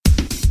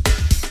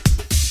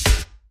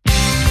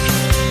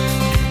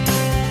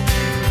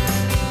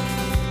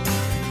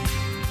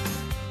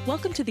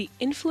Welcome to the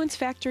Influence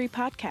Factory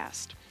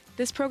podcast.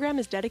 This program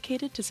is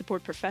dedicated to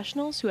support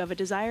professionals who have a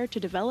desire to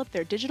develop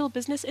their digital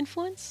business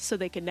influence so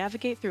they can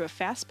navigate through a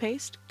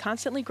fast-paced,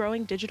 constantly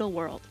growing digital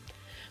world.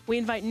 We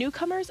invite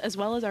newcomers as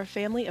well as our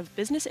family of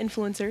business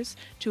influencers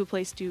to a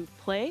place to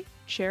play,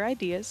 share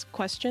ideas,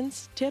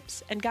 questions,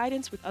 tips, and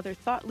guidance with other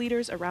thought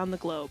leaders around the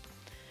globe.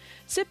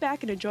 Sit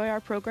back and enjoy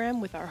our program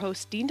with our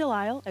host Dean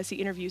Delisle as he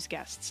interviews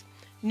guests.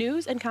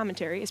 News and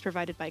commentary is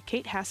provided by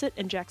Kate Hassett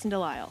and Jackson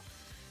Delisle.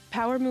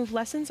 Power Move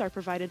lessons are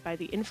provided by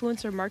the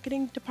Influencer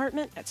Marketing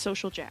Department at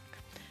Social Jack.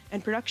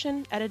 And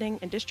production, editing,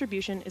 and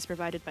distribution is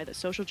provided by the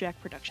Social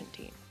Jack production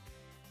team.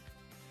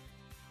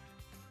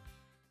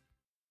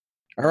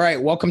 All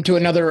right, welcome to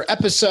another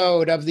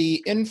episode of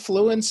the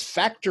Influence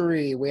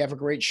Factory. We have a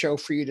great show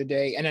for you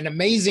today and an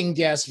amazing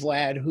guest,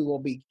 Vlad, who will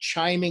be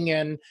chiming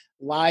in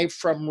live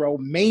from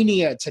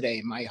Romania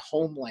today, my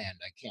homeland.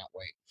 I can't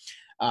wait.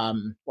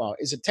 Well,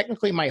 is it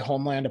technically my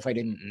homeland if I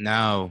didn't?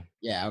 No.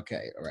 Yeah,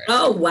 okay, all right.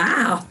 Oh,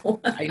 wow.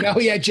 I know,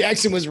 yeah,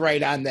 Jackson was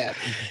right on that.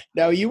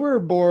 No, you were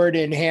born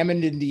in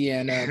Hammond,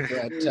 Indiana,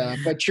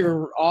 but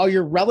all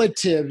your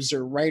relatives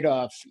are right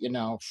off,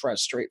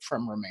 straight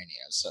from Romania,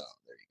 so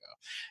there you go.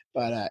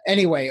 But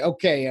anyway,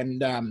 okay,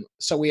 and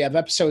so we have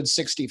episode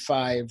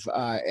 65,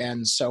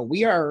 and so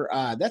we are,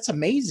 that's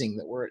amazing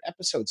that we're at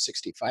episode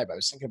 65. I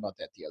was thinking about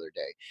that the other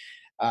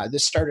day.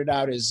 This started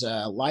out as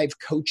a live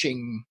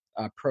coaching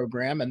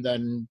program and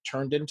then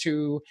turned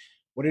into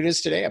what it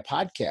is today, a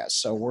podcast.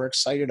 So we're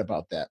excited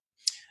about that.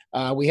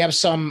 We have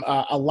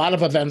a lot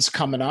of events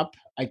coming up.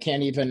 I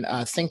can't even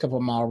think of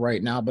them all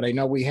right now, but I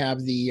know we have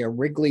the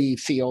Wrigley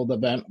Field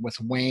event with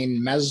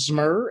Wayne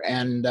Mesmer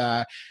and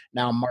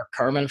now Mark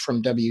Carman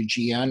from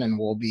WGN, and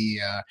we'll be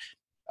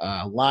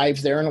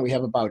live there. And we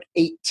have about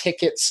 8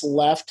 tickets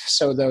left.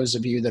 So those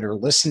of you that are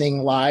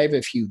listening live,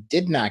 if you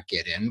did not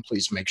get in,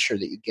 please make sure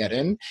that you get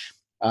in.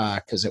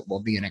 Because it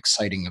will be an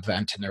exciting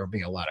event and there will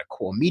be a lot of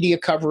cool media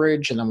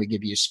coverage. And then we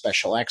give you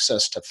special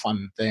access to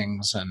fun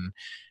things. And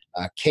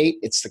Kate,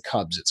 it's the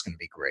Cubs. It's going to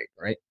be great,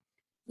 right?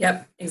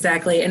 Yep,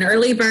 exactly. And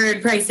early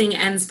bird pricing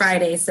ends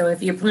Friday. So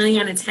if you're planning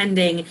on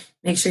attending,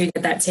 make sure you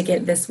get that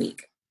ticket this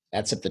week.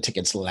 That's if the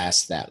tickets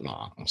last that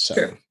long. So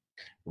True.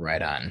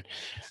 Right on.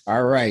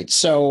 All right.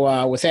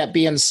 So with that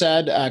being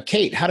said,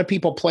 Kate, how do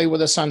people play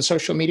with us on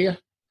social media?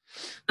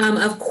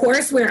 Of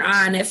course, we're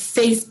on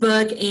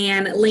Facebook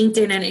and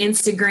LinkedIn and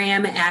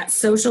Instagram at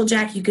Social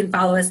Jack. You can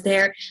follow us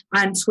there.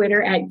 On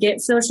Twitter at Get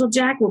Social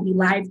Jack. We'll be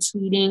live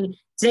tweeting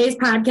today's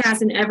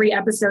podcast and every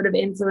episode of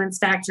Influence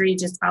Factory.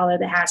 Just follow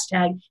the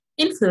hashtag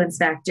Influence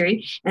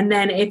Factory. And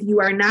then if you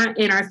are not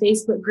in our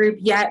Facebook group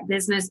yet,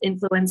 Business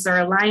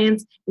Influencer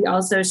Alliance, we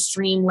also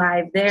stream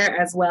live there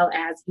as well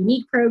as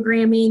unique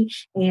programming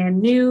and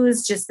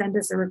news. Just send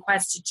us a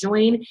request to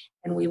join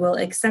and we will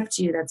accept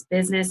you. That's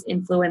Business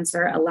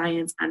Influencer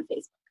Alliance on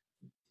Facebook.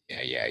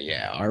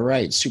 Yeah. All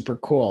right. Super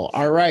cool.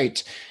 All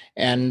right.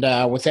 And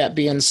with that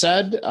being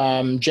said,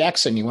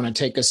 Jackson, you want to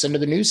take us into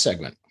the news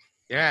segment?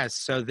 Yeah,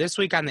 so this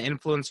week on the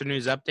Influencer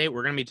News Update,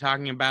 we're going to be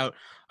talking about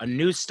a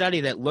new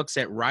study that looks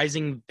at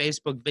rising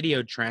Facebook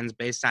video trends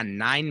based on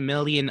 9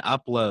 million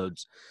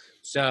uploads.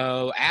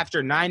 So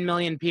after 9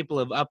 million people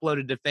have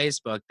uploaded to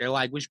Facebook, they're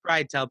like, we should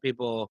probably tell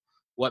people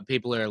what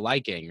people are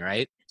liking,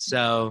 right?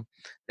 So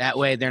that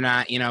way they're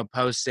not,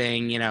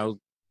 posting,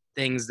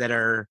 things that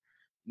are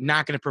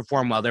not going to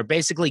perform well. They're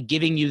basically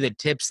giving you the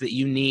tips that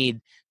you need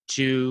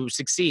to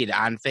succeed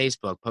on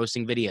Facebook,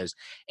 posting videos.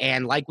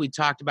 And like we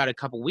talked about a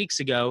couple weeks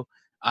ago,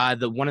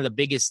 one of the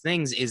biggest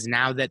things is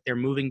now that they're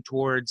moving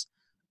towards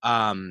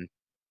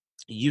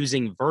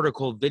using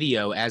vertical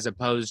video as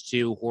opposed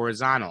to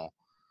horizontal.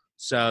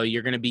 So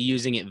you're going to be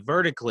using it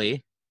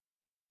vertically,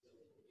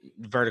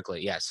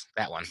 yes,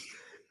 that one.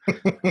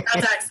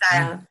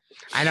 Style.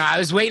 I know. I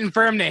was waiting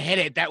for him to hit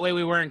it. That way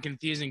we weren't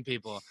confusing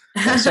people.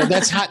 So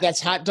that's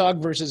hot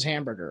dog versus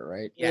hamburger,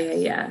 right?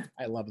 Yeah.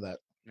 I love that.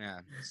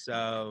 Yeah.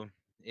 So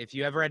if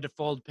you ever had to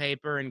fold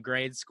paper in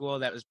grade school,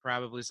 that was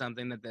probably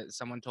something that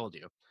someone told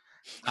you.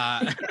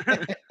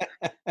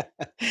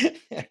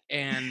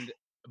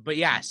 But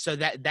yeah, so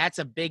that's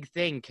a big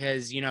thing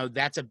because,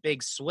 that's a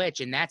big switch,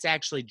 and that's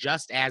actually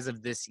just as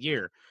of this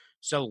year.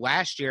 So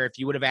last year, if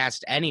you would have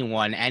asked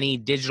anyone, any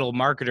digital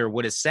marketer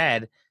would have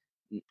said,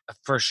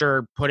 for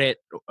sure, put it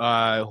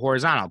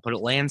horizontal, put it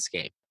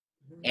landscape.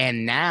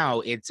 And now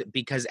it's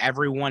because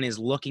everyone is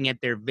looking at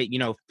their,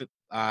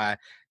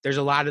 there's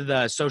a lot of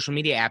the social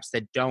media apps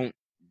that don't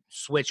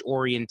switch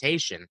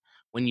orientation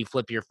when you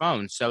flip your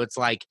phone. So it's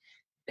like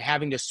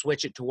having to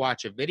switch it to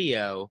watch a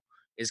video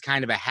is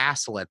kind of a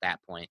hassle at that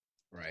point.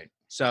 Right.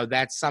 So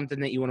that's something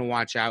that you want to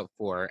watch out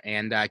for.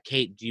 And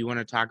Kate, do you want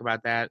to talk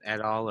about that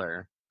at all,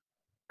 or?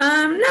 No,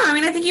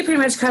 I think you pretty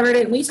much covered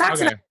it. We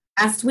talked about it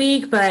last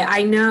week, but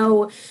I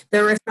know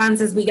the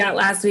responses we got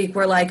last week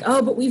were like,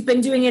 oh, but we've been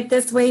doing it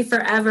this way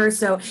forever.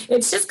 So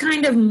it's just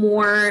kind of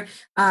more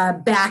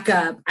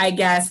backup, I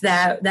guess,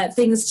 that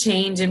things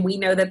change, and we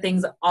know that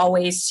things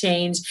always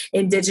change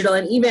in digital.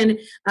 And even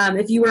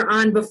if you were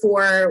on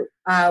before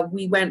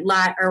we went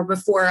live, or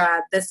before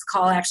this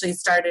call actually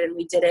started, and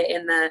we did it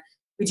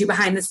we do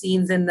behind the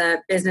scenes in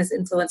the Business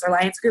Influencer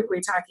Alliance group. We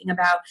were talking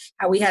about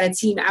how we had a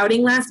team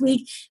outing last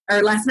night.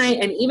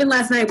 And even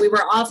last night, we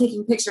were all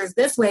taking pictures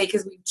this way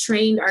because we've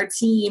trained our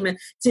team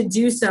to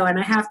do so. And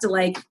I have to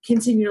like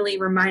continually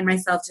remind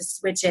myself to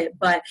switch it.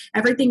 But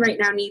everything right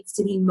now needs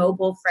to be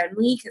mobile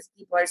friendly because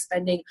people are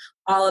spending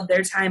all of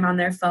their time on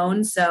their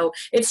phone. So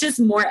it's just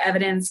more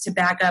evidence to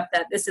back up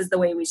that this is the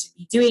way we should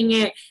be doing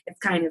it. It's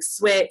kind of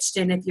switched.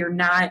 And if you're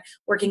not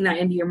working that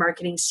into your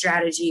marketing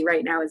strategy,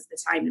 right now is the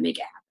time to make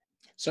it happen.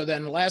 So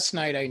then last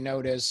night I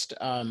noticed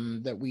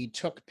that we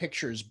took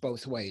pictures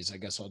both ways, I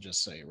guess I'll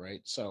just say, right?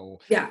 So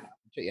yeah.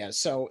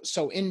 So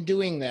in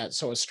doing that,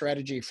 so a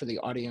strategy for the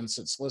audience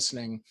that's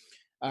listening,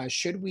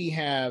 should we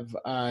have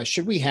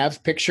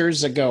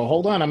pictures that go,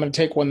 hold on, I'm going to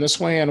take one this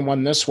way and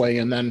one this way,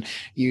 and then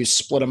you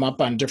split them up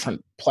on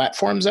different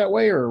platforms that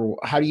way? Or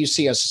how do you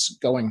see us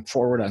going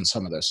forward on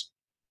some of this?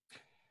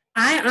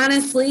 I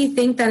honestly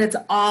think that it's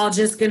all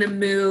just going to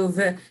move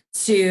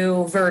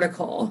to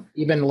vertical.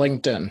 Even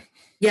LinkedIn.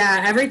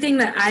 Yeah, everything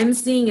that I'm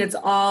seeing, it's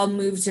all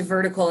moved to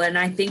vertical. And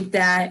I think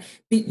that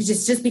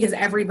just because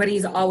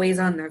everybody's always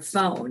on their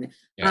phone.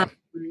 Yeah.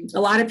 A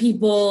lot of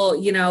people,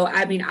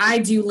 I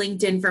do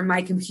LinkedIn from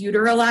my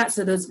computer a lot.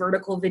 So those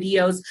vertical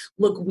videos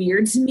look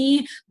weird to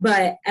me.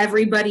 But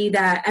every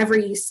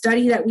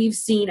study that we've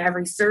seen,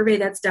 every survey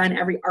that's done,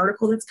 every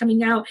article that's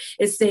coming out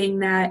is saying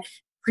that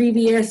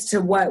previous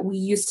to what we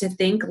used to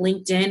think,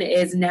 LinkedIn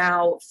is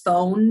now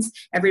phones.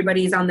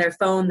 Everybody's on their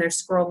phone. They're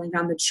scrolling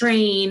on the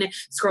train,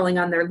 scrolling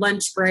on their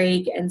lunch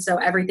break. And so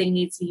everything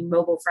needs to be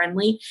mobile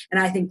friendly. And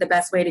I think the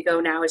best way to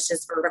go now is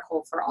just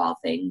vertical for all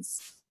things.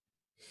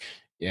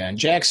 Yeah, and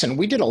Jackson,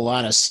 we did a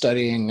lot of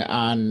studying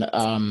on,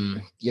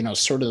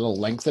 sort of the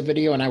length of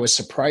video. And I was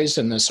surprised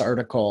in this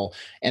article,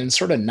 and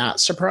sort of not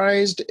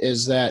surprised,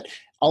 is that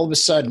all of a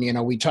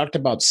sudden, we talked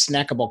about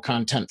snackable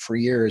content for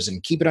years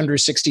and keep it under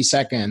 60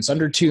 seconds,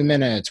 under 2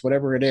 minutes,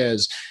 whatever it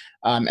is.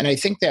 And I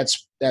think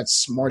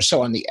that's more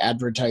so on the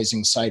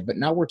advertising side. But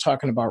now we're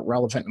talking about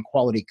relevant and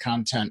quality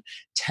content.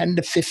 10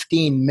 to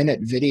 15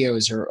 minute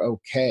videos are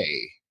okay.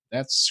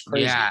 That's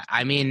crazy. Yeah,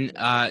 I mean,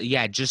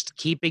 just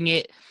keeping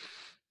it.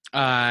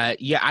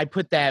 I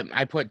put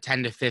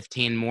 10 to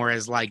 15 more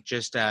as like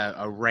just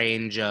a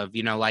range of,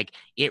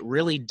 it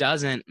really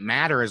doesn't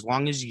matter as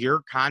long as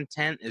your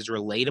content is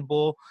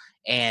relatable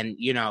and,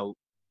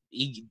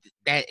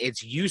 that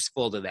it's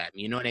useful to them.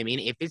 You know what I mean?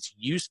 If it's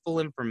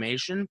useful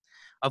information,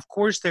 of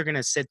course they're going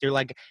to sit through,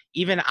 like,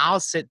 even I'll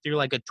sit through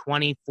like a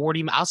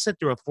 40, I'll sit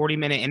through a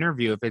 40-minute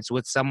interview if it's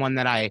with someone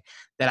that I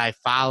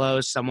follow,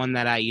 someone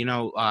that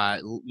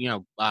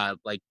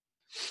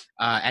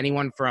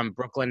anyone from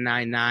Brooklyn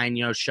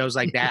Nine-Nine, shows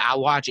like that.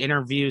 I'll watch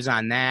interviews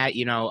on that,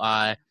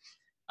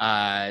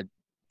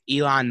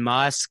 Elon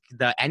Musk,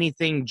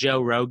 anything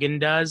Joe Rogan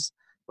does,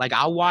 like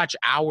I'll watch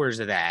hours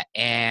of that.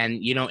 And,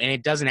 and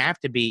it doesn't have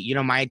to be,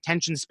 my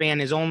attention span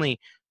is only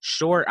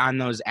short on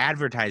those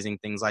advertising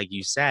things. Like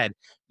you said,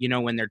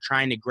 when they're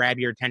trying to grab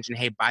your attention,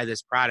 hey, buy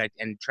this product.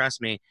 And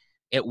trust me,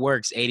 it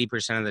works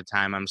 80% of the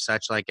time. I'm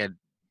such like a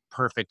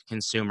perfect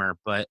consumer,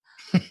 but,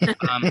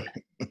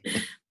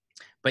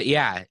 but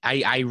yeah,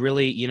 I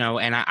really,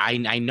 and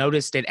I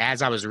noticed it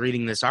as I was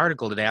reading this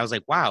article today. I was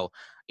like, wow,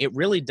 it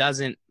really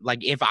doesn't,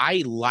 like, if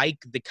I like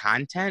the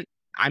content,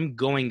 I'm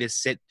going to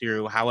sit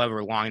through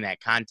however long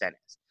that content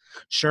is.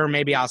 Sure,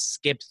 maybe I'll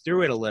skip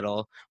through it a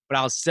little, but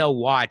I'll still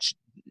watch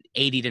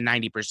 80 to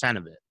 90%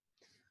 of it.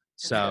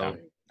 So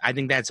I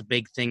think that's a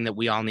big thing that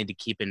we all need to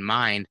keep in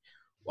mind,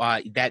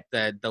 that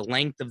the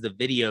length of the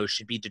video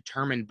should be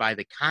determined by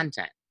the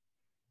content,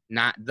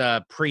 not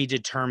the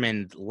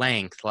predetermined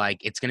length.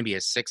 Like, it's going to be a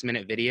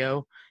 6-minute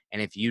video,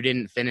 and if you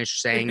didn't finish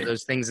saying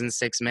those things in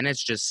 6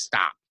 minutes, just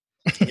stop.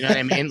 You know what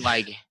I mean?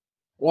 Like,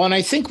 well, and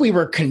I think we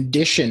were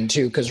conditioned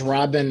to, because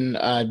Robin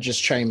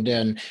just chimed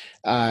in,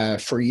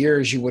 for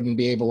years you wouldn't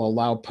be able to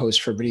allow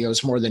posts for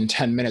videos more than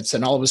 10 minutes,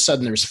 and all of a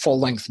sudden there's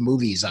full-length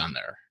movies on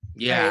there.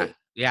 Yeah, right?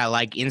 Yeah,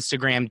 like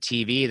Instagram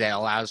TV that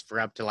allows for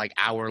up to like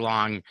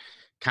hour-long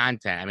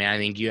content. I mean, I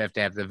think you have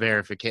to have the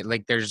verification.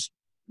 Like, there's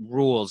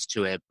rules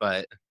to it,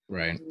 but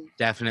right,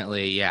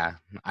 definitely, yeah.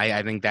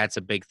 I think that's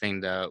a big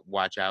thing to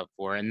watch out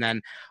for. And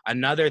then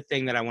another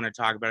thing that I want to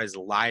talk about is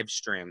live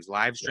streams.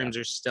 Live streams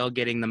are still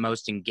getting the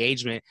most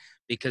engagement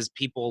because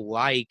people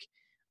like,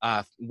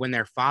 when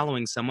they're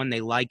following someone,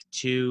 they like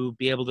to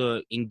be able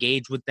to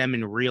engage with them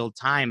in real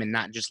time and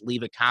not just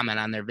leave a comment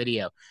on their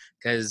video.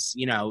 Because,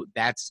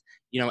 that's,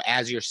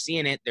 as you're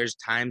seeing it, there's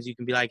times you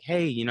can be like,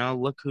 hey,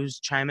 look who's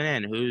chiming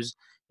in, who's,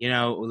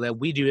 that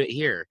we do it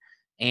here.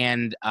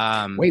 And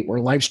wait, we're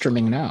live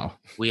streaming now.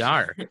 We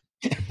are.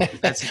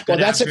 That's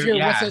if you're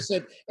with us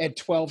at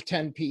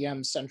 12:10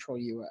 p.m. Central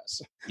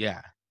U.S.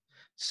 Yeah.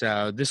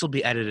 So this will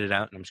be edited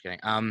out. I'm just kidding.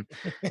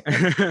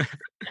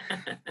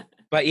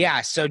 But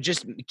yeah, so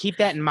just keep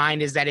that in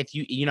mind, is that if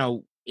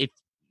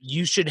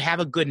you should have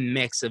a good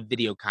mix of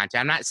video content.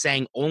 I'm not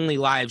saying only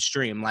live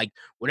stream. Like,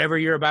 whatever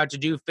you're about to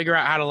do, figure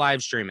out how to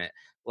live stream it.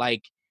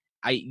 Like,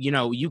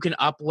 you can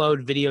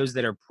upload videos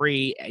that are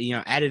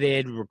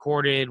edited,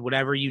 recorded,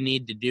 whatever you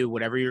need to do,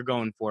 whatever you're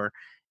going for.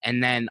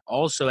 And then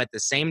also at the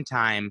same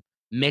time,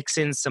 mix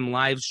in some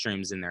live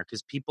streams in there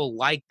because people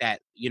like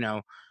that,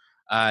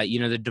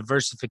 the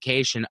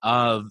diversification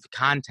of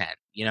content.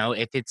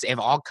 If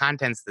all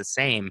content's the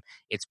same,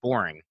 it's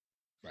boring.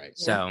 Right.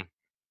 So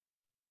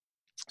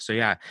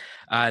yeah,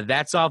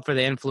 that's all for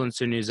the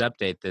Influencer News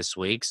Update this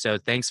week. So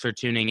thanks for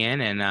tuning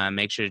in, and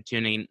make sure to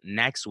tune in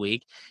next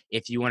week.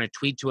 If you want to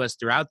tweet to us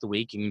throughout the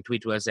week, you can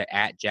tweet to us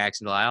at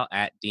Jackson Delisle,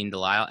 at Dean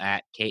Delisle,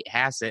 at Kate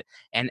Hassett,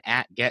 and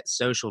at Get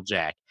Social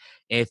Jack.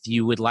 If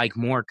you would like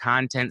more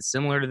content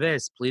similar to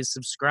this, please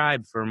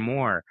subscribe for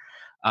more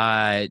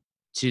to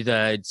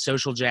the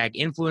Social Jack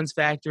Influence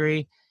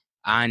Factory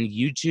on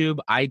YouTube,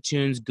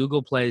 iTunes,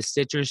 Google Play,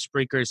 Stitcher,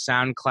 Spreaker,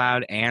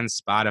 SoundCloud, and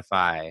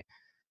Spotify.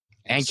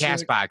 And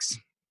CastBox.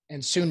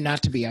 And soon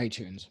not to be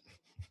iTunes.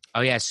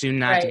 Oh, yeah, soon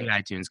not to be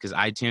iTunes, because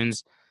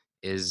iTunes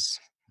is,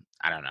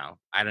 I don't know.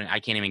 I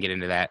can't even get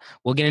into that.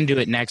 We'll get into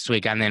it next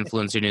week on the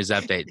Influencer News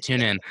Update.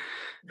 Tune in.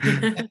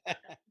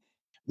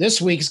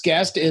 This week's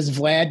guest is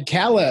Vlad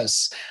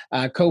Kalis,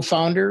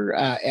 co-founder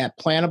at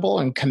Planable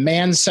and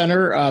command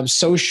center of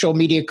social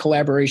media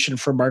collaboration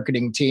for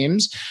marketing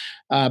teams.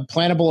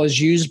 Planable is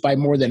used by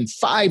more than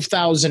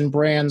 5,000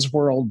 brands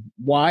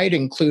worldwide,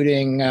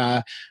 including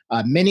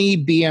Mini,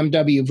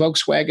 BMW,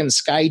 Volkswagen,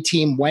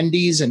 SkyTeam,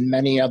 Wendy's, and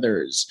many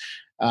others.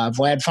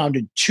 Vlad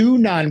founded 2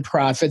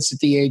 nonprofits at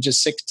the age of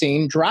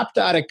 16, dropped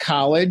out of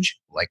college,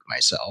 like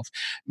myself,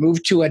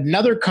 moved to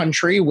another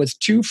country with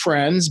 2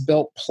 friends,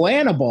 built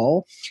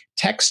Planable,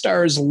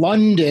 Techstars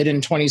London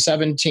in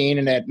 2017,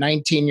 and at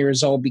 19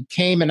 years old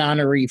became an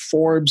honoree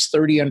Forbes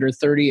 30 Under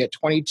 30 at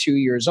 22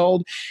 years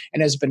old,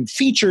 and has been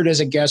featured as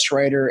a guest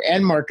writer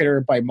and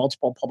marketer by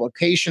multiple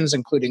publications,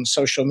 including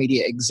Social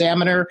Media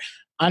Examiner,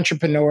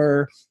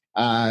 Entrepreneur,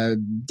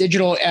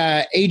 digital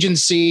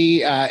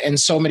agency, and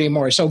so many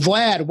more. So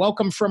Vlad,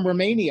 welcome from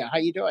Romania. How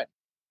you doing?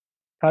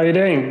 How are you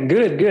doing?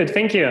 Good.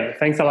 Thank you.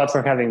 Thanks a lot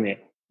for having me.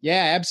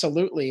 Yeah,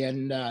 absolutely.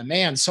 And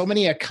man, so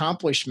many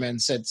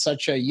accomplishments at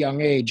such a young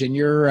age. And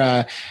you're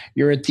at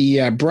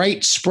the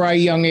bright, spry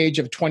young age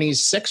of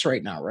 26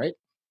 right now, right?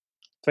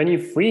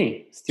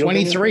 23. Still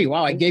 23.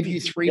 Wow, I gave you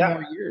 3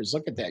 more years.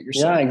 Look at that. You're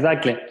so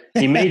exactly.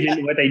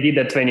 Imagine what I did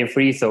at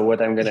 23, so what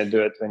I'm going to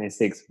do at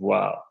 26.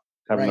 Wow.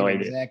 I have no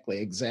idea.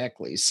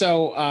 Exactly.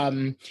 So,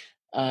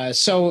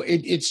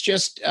 it's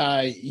just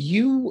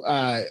you.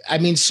 I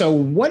mean, so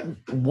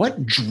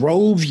what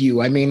drove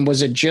you? I mean,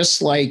 was it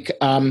just like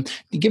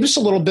give us a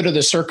little bit of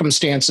the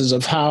circumstances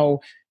of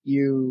how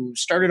you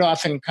started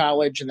off in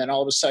college, and then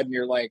all of a sudden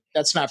you're like,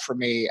 "That's not for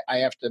me. I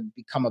have to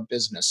become a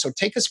business." So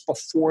take us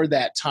before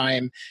that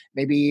time,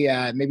 maybe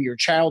your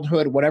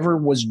childhood, whatever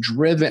was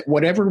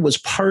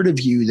part of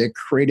you that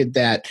created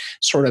that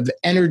sort of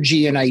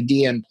energy and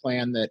idea and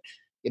plan that.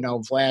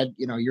 Vlad,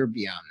 you're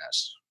beyond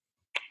this.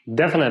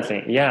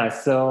 Definitely. Yeah.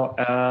 So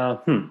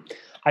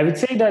I would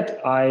say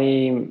that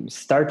I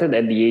started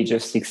at the age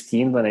of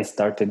 16 when I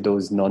started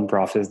those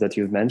nonprofits that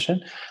you've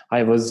mentioned.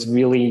 I was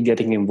really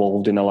getting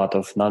involved in a lot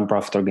of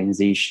nonprofit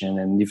organization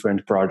and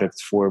different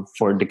projects for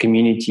the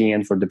community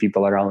and for the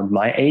people around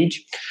my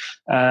age.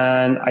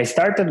 And I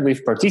started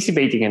with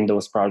participating in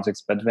those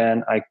projects, but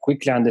then I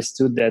quickly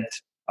understood that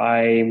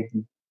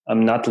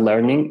I'm not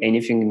learning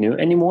anything new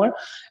anymore.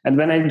 And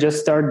then I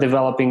just started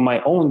developing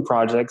my own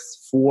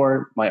projects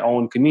for my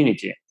own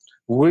community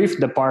with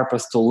the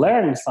purpose to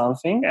learn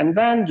something and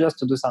then just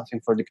to do something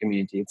for the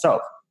community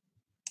itself.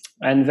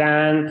 And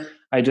then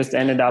I just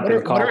ended up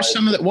in college.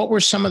 What were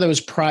some of those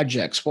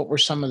projects? What were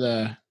some of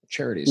the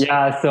charities?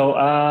 Yeah. So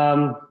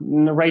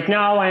right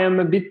now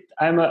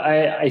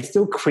I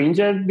still cringe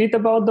a bit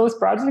about those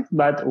projects,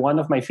 but one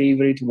of my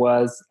favorite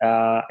was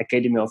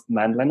Academy of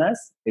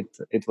Manliness.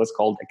 It was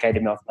called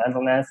Academy of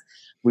Manliness.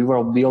 We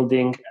were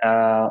building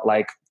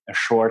like a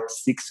short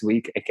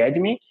 6-week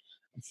academy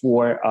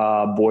for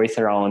boys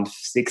around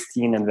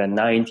 16 and then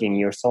 19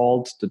 years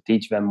old to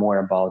teach them more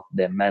about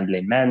the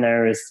manly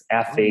manners,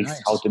 ethics,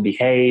 how to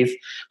behave,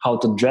 how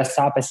to dress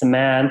up as a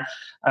man,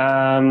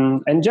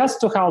 and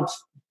just to help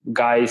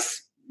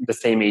guys the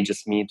same age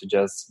as me to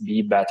just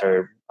be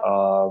better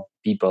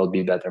people,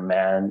 be better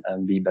men,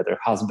 and be better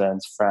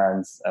husbands,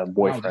 friends, boyfriends.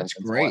 Wow, that's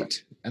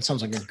great. That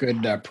sounds like a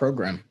good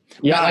program.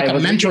 Yeah, like a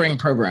mentoring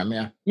program.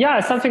 Yeah,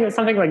 something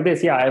like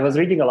this. Yeah, I was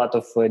reading a lot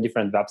of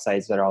different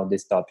websites around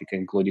this topic,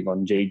 including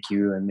on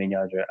JQ and many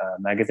other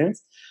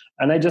magazines,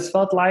 and I just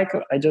felt like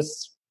I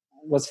just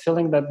was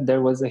feeling that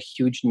there was a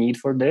huge need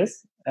for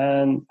this,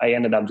 and I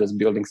ended up just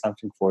building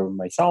something for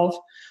myself.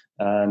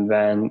 And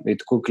then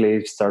it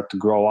quickly started to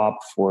grow up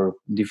for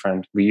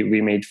different,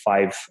 we made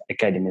 5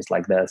 academies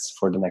like this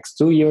for the next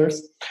 2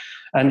 years.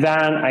 And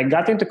then I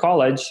got into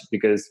college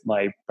because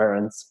my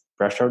parents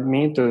pressured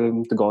me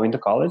to go into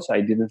college.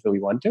 I didn't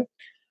really want to.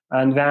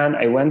 And then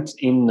I went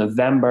in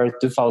November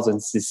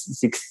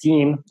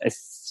 2016,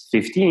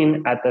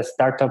 15 at the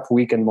Startup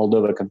Week in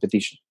Moldova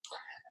competition.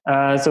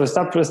 So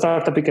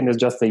Startup Weekend is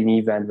just an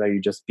event where you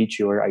just pitch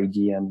your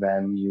idea and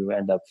then you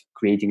end up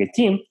creating a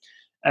team.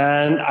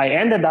 And I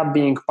ended up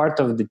being part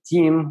of the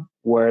team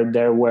where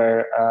there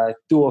were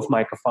two of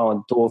my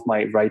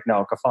right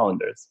now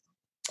co-founders.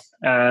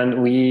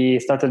 And we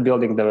started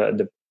building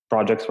the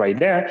projects right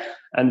there,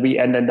 and we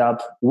ended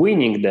up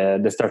winning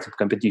the startup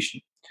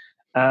competition.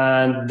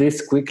 And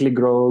this quickly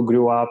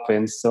grew up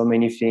in so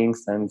many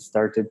things and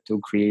started to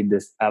create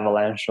this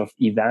avalanche of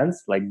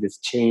events, like this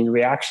chain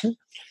reaction.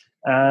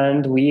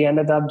 And we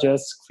ended up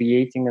just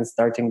creating and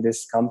starting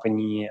this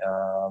company,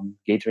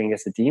 Gathering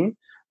as a team.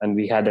 And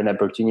we had an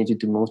opportunity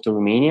to move to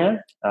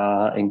Romania,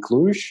 in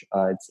Cluj.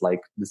 It's like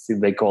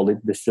they call it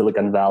the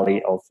Silicon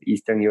Valley of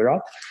Eastern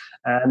Europe.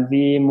 And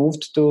we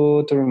moved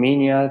to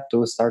Romania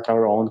to start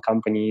our own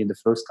company, the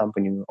first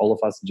company. All of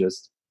us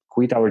just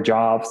quit our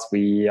jobs.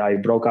 I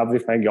broke up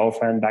with my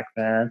girlfriend back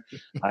then.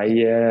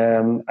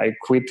 I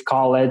quit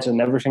college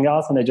and everything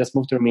else, and I just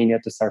moved to Romania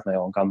to start my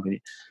own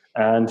company.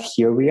 And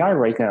here we are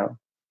right now.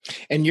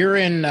 And you're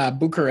in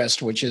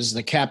Bucharest, which is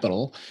the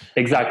capital.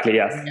 Exactly,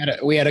 yes.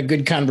 We had a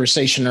good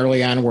conversation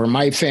early on where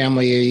my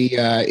family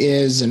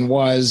is and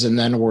was, and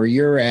then where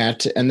you're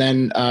at. And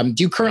then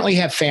do you currently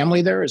have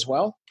family there as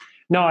well?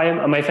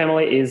 No, my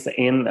family is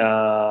in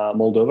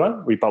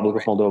Moldova, Republic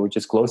of Moldova, which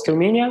is close to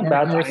Romania.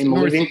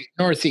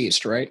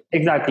 Northeast, right?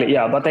 Exactly,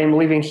 yeah. But I'm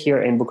living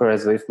here in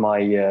Bucharest with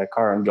my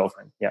current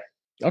girlfriend. Yeah.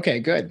 Okay,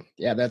 good.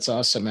 Yeah, that's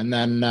awesome. And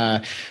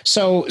then,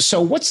 so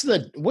what's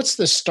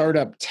the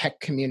startup tech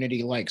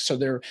community like? So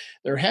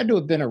there had to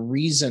have been a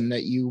reason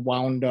that you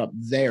wound up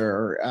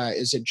there.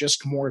 Is it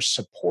just more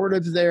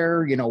supportive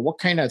there? You know, what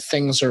kind of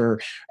things are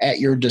at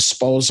your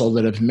disposal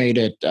that have made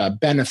it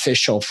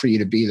beneficial for you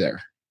to be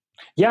there?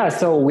 Yeah,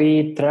 so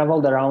we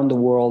traveled around the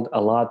world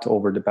a lot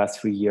over the past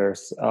 3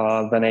 years.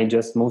 When I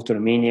just moved to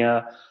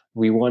Romania,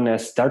 we won a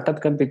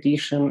startup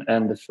competition,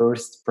 and the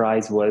first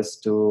prize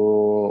was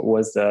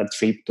a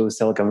trip to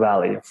Silicon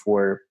Valley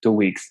for 2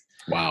 weeks.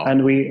 Wow!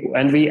 And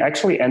we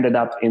actually ended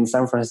up in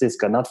San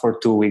Francisco, not for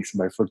 2 weeks,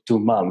 but for 2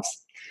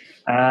 months.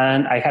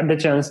 And I had the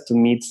chance to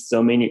meet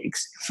so many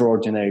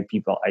extraordinary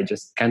people. I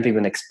just can't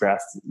even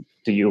express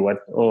to you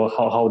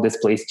how this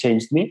place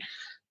changed me.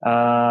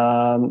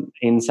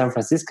 In San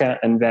Francisco,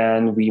 and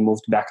then we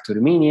moved back to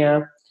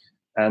Romania.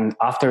 And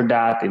after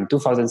that, in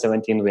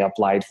 2017, we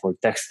applied for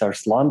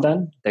Techstars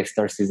London.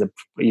 Techstars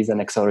is an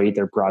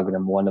accelerator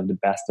program, one of the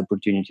best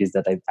opportunities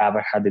that I've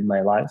ever had in my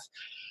life.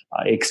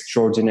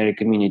 Extraordinary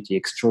community,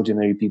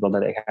 extraordinary people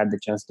that I had the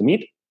chance to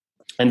meet.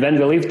 And then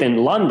we lived in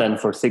London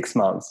for 6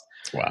 months.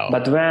 Wow.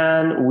 But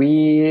when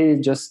we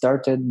just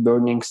started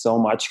burning so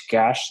much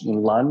cash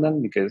in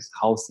London because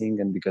housing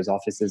and because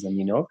offices and,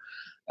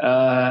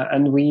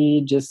 and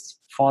we just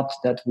thought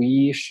that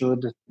we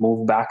should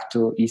move back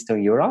to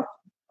Eastern Europe.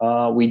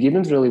 We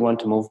didn't really want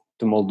to move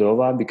to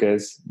Moldova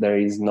because there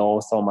is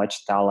so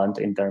much talent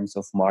in terms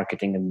of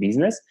marketing and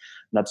business.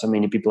 Not so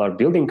many people are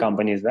building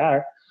companies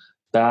there.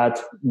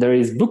 But there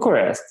is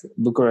Bucharest.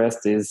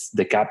 Bucharest is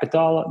the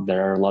capital.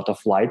 There are a lot of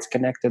flights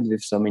connected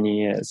with so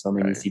many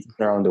cities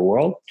around the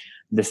world.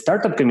 The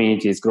startup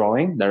community is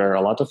growing. There are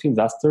a lot of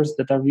investors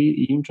that are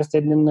really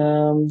interested in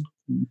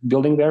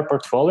building their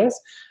portfolios.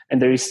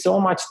 And there is so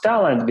much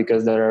talent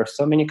because there are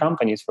so many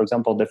companies. For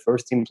example, the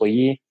first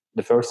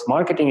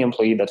marketing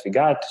employee that we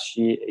got,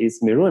 she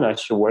is Miruna.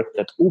 She worked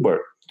at Uber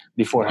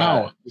before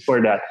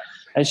that.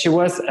 And she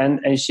was,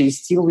 and she's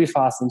still with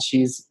us, and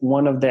she's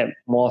one of the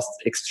most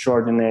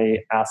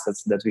extraordinary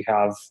assets that we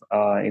have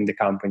in the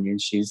company. And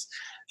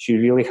she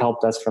really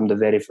helped us from the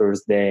very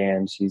first day,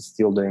 and she's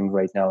still doing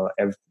right now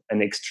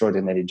an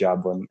extraordinary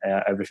job on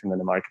everything in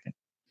the marketing.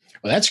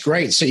 Well, that's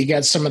great. So you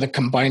got some of the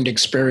combined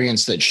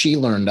experience that she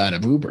learned out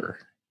of Uber.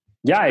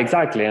 Yeah,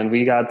 exactly. And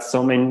we got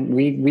so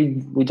many.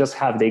 We just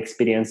have the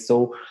experience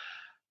so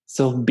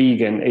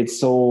big, and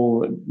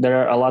there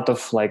are a lot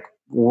of like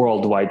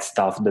worldwide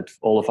stuff that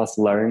all of us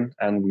learn,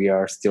 and we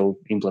are still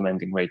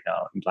implementing right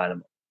now in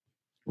Planable.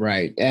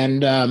 Right.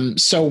 And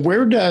so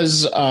where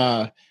does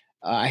I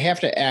have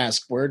to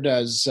ask, where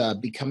does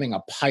becoming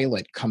a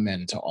pilot come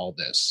into all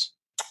this?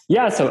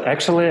 Yeah, so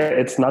actually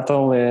it's not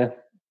only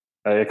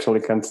I actually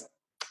can't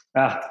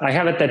I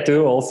have a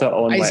tattoo also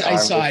on my arm. I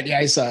saw it. Yeah,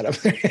 I saw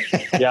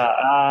it. Yeah,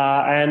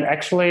 and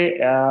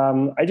actually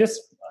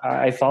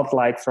I felt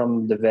like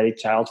from the very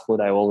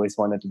childhood, I always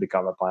wanted to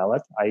become a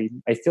pilot.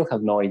 I still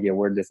have no idea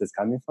where this is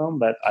coming from,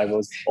 but I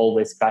was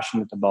always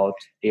passionate about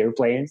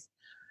airplanes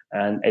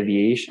and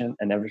aviation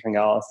and everything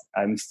else.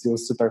 I'm still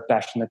super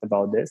passionate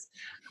about this.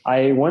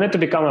 I wanted to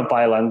become a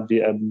pilot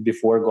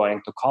before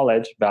going to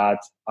college, but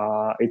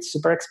it's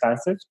super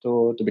expensive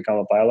to become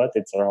a pilot.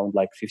 It's around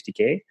like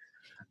 $50,000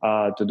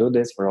 to do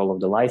this for all of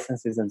the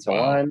licenses and so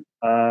on.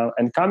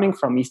 And coming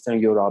from Eastern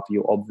Europe,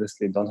 you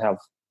obviously don't have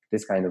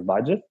this kind of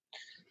budget.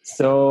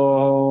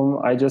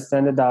 So I just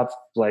ended up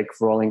like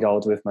rolling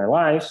out with my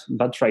life.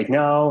 But right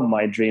now,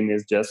 my dream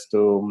is just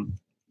to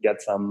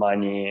get some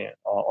money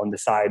on the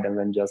side and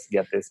then just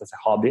get this as a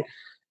hobby.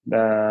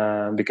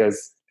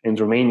 Because in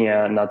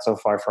Romania, not so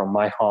far from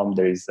my home,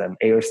 there is an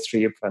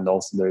airstrip and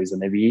also there is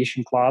an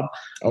aviation club.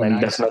 And I'm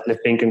definitely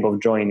thinking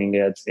of joining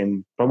it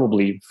in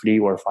probably 3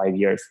 or 5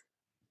 years.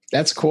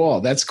 That's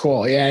cool. That's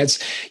cool. Yeah,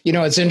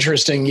 it's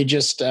interesting. You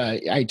just,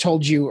 I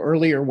told you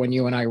earlier when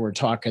you and I were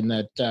talking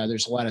that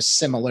there's a lot of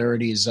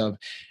similarities of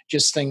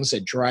just things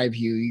that drive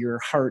you, your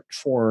heart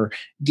for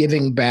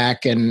giving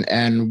back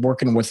and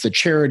working with the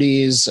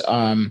charities,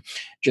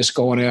 just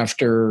going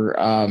after,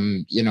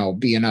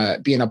 being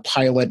a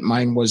pilot.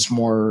 Mine was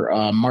more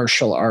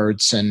martial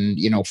arts and,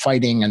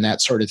 fighting and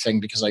that sort of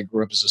thing, because I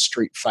grew up as a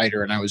street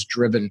fighter and I was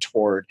driven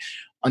toward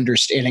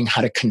understanding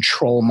how to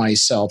control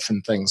myself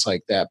and things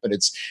like that. But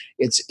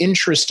it's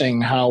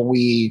interesting how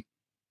we,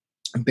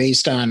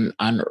 based on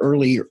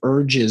early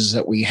urges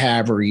that we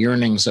have or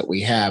yearnings that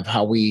we have,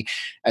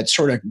 it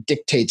sort of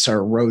dictates our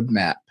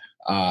roadmap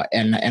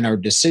and our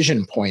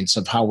decision points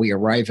of how we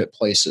arrive at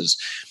places.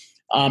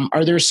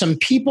 Are there some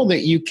people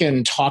that you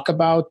can talk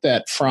about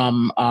that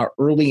from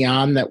early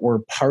on that were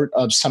part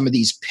of some of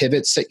these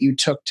pivots that you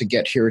took to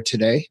get here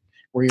today,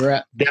 where you're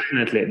at?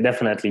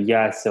 Definitely.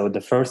 Yeah. So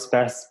the first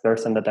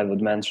person that I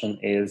would mention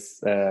is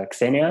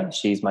Ksenia.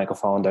 She's my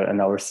co-founder and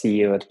our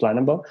CEO at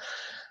Planable.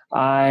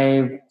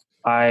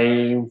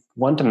 I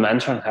want to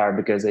mention her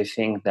because I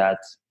think that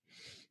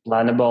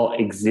Planable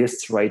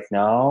exists right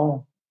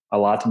now a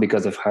lot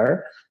because of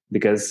her,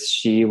 because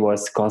she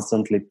was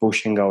constantly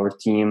pushing our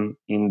team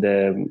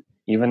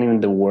even in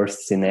the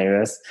worst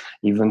scenarios,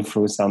 even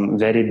through some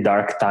very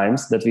dark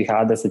times that we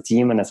had as a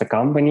team and as a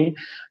company.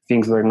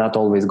 Things were not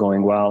always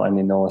going well,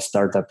 and a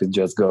startup, it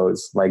just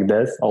goes like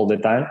this all the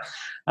time.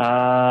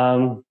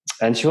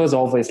 And she was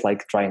always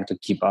like trying to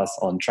keep us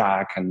on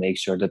track and make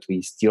sure that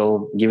we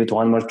still give it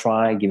one more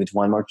try, give it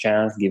one more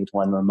chance, give it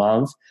one more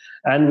month.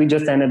 And we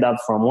just ended up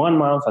from 1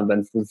 month and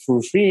then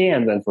for 3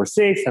 and then for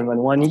 6 and then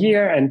 1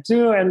 year and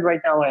 2. And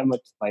right now I'm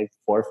at my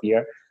 4th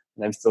year.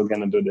 And I'm still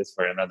going to do this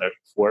for another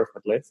 4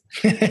 at least.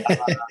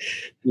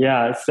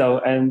 Yeah. So,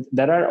 and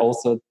there are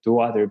also 2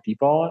 other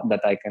people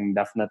that I can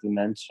definitely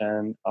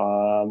mention.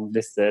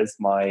 This is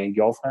my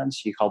girlfriend.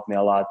 She helped me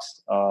a lot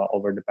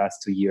over the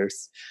past 2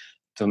 years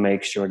to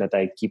make sure that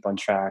I keep on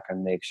track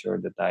and make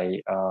sure that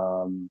I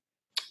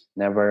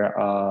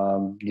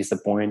never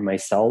disappoint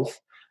myself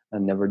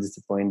and never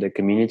disappoint the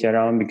community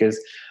around, because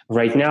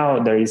right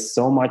now there is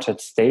so much at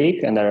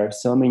stake and there are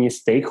so many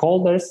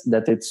stakeholders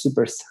that it's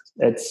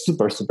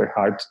super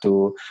hard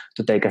to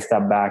take a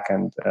step back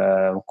and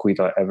quit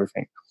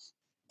everything.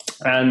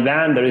 And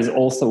then there is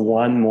also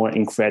one more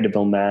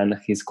incredible man.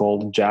 He's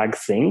called Jag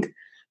Singh.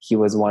 He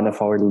was one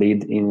of our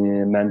lead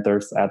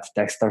mentors at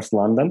Techstars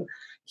London.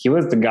 He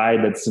was the guy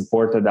that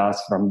supported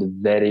us from the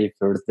very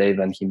first day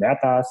when he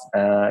met us.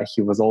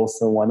 He was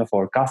also one of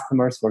our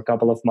customers for a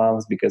couple of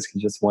months because he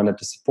just wanted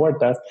to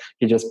support us.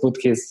 He just put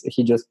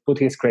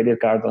his credit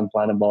card on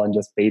Planable and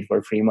just paid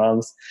for 3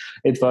 months.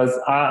 It was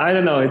I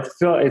don't know.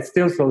 It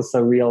still feels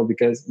surreal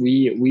because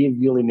we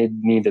really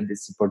needed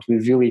this support.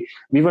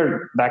 We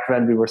were back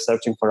when we were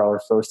searching for our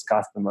first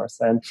customers,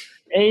 and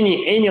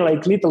any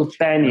like little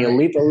penny,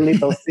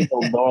 little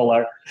single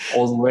dollar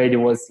already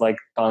was like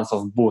tons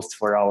of boost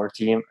for our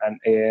team.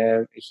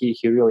 And he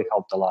really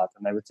helped a lot.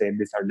 And I would say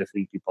these are the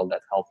 3 people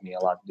that helped me a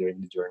lot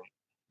during the journey.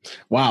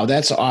 Wow,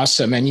 that's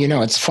awesome. And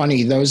it's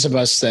funny, those of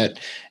us that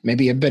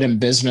maybe have been in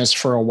business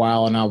for a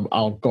while, and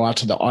I'll go out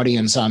to the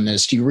audience on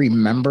this. Do you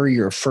remember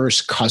your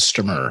first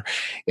customer?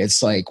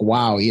 It's like,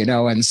 wow,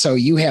 and so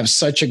you have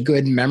such a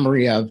good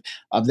memory of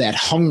that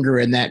hunger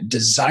and that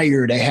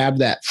desire to have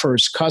that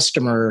first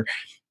customer.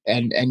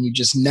 And you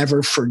just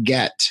never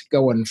forget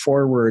going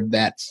forward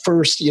that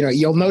first,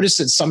 you'll notice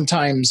that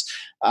sometimes,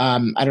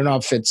 I don't know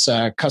if it's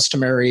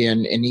customary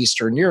in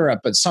Eastern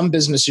Europe, but some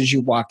businesses you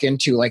walk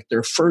into, like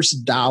their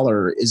first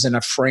dollar is in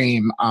a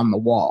frame on the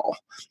wall.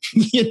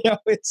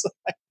 It's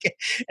like,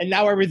 and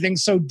now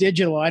everything's so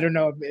digital. I don't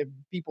know if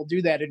people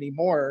do that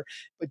anymore,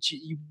 but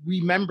you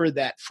remember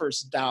that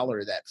first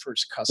dollar, that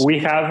first customer.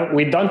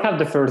 We don't have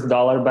the first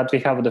dollar, but we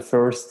have the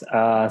first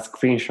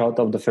screenshot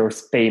of the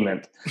first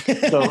payment.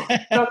 So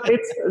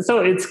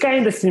it's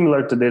kind of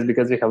similar to this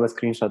because we have a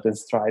screenshot in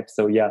Stripe.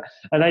 So yeah,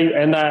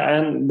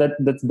 and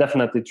that's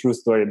definitely a true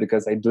story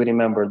because I do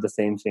remember the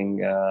same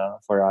thing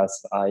for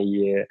us.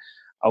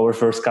 Our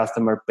first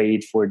customer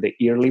paid for the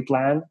yearly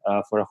plan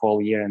for a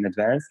whole year in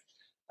advance.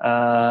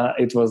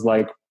 It was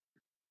like,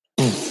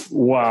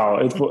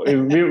 wow!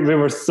 We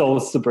were so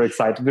super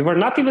excited. We were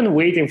not even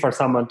waiting for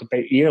someone to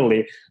pay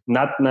yearly,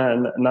 not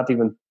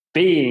even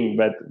paying.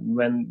 But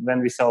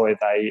when we saw it,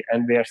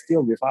 and they are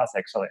still with us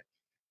actually.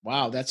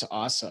 Wow, that's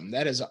awesome.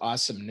 That is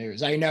awesome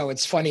news. I know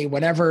it's funny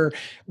whenever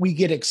we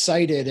get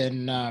excited,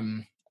 and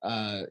my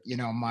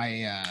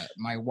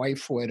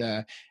wife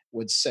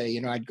would say,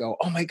 I'd go,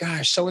 oh my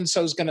gosh,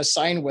 so-and-so's going to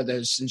sign with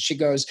us. And she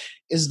goes,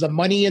 is the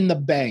money in the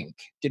bank?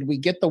 Did we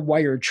get the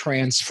wire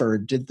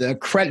transferred? Did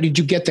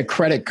you get the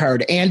credit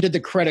card? And did the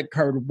credit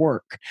card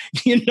work?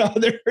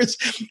 There's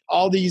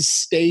all these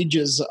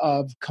stages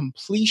of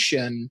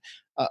completion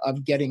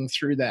of getting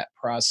through that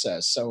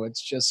process. So it's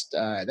just,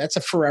 that's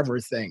a forever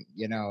thing,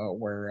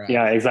 where.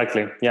 Yeah,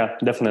 exactly. Yeah,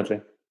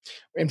 definitely.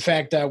 In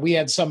fact, we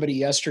had somebody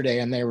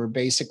yesterday and they were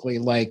basically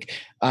like,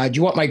 do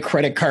you want my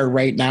credit card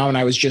right now? And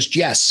I was just,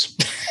 yes.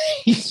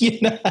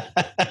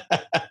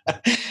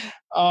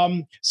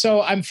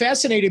 So I'm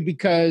fascinated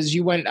because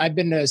I've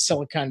been to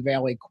Silicon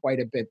Valley quite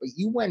a bit, but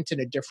you went in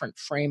a different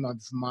frame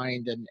of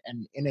mind and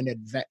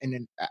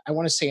I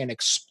want to say an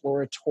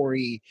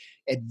exploratory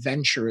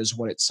adventure is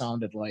what it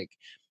sounded like.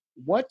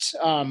 What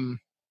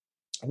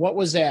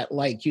was that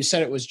like? You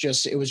said it was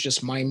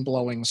just mind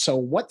blowing. So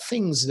what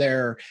things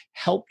there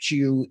helped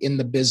you in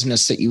the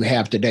business that you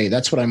have today?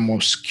 That's what I'm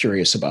most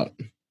curious about.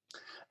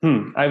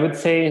 I would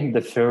say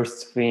the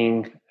first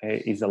thing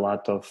is a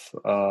lot of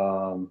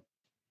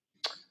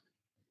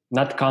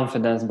not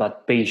confidence,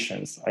 but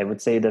patience. I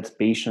would say that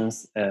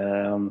patience,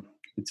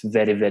 it's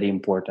very, very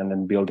important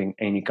in building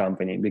any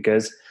company,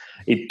 because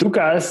it took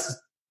us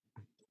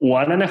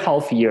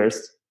 1.5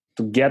 years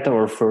to get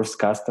our first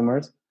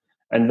customers.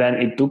 And then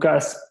it took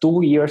us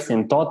 2 years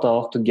in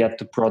total to get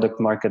to product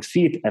market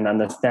fit and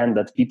understand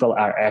that people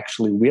are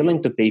actually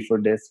willing to pay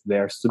for this. We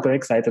are super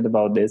excited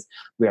about this.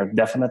 We are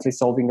definitely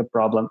solving a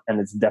problem, and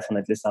it's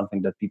definitely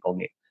something that people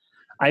need.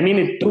 I mean,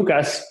 it took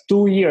us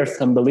 2 years,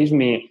 and believe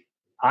me,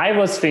 I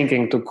was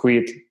thinking to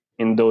quit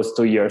in those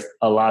 2 years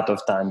a lot of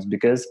times,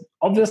 because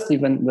obviously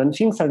when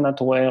things are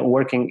not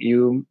working,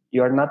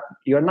 you're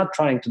not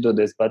trying to do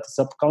this, but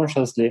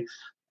subconsciously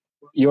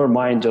your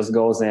mind just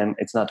goes in,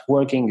 it's not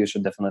working, you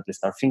should definitely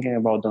start thinking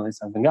about doing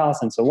something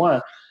else, and so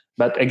on.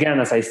 But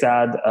again, as I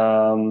said,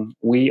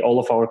 all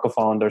of our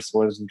co-founders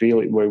were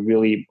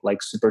really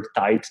like super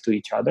tight to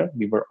each other.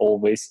 We were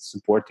always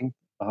supporting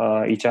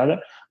each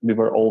other. We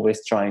were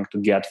always trying to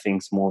get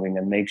things moving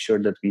and make sure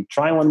that we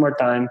try one more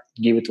time,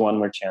 give it one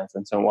more chance,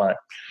 and so on.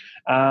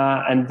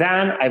 And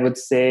then I would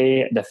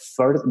say the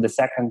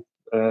second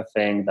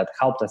thing that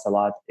helped us a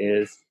lot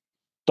is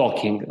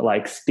talking,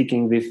 like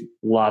speaking with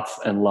lots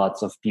and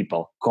lots of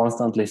people,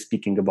 constantly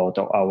speaking about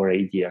our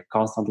idea,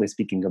 constantly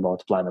speaking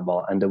about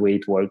Planable and the way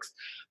it works,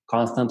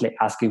 constantly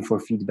asking for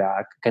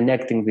feedback,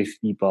 connecting with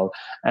people,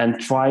 and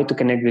try to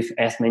connect with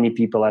as many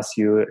people as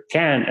you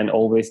can, and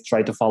always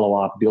try to follow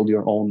up, build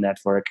your own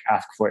network,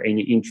 ask for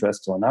any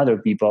interest on other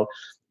people,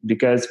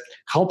 because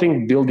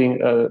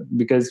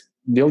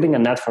building a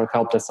network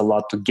helped us a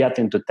lot to get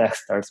into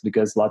Techstars,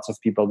 because lots of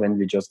people, when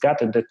we just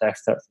got into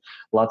Techstars,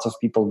 lots of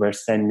people were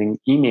sending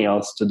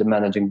emails to the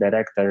managing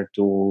director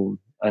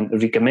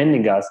and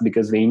recommending us,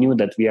 because they knew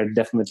that we are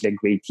definitely a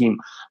great team.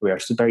 We are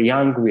super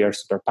young, we are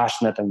super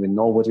passionate, and we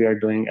know what we are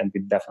doing, and we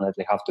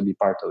definitely have to be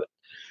part of it.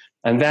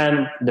 And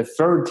then the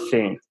third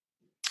thing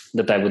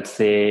that I would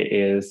say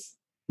is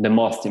the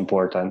most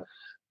important,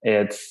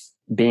 it's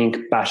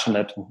being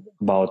passionate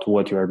about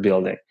what you are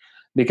building.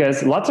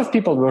 Because lots of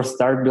people will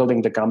start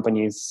building a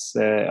company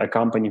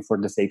for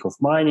the sake of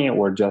money,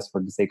 or just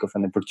for the sake of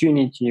an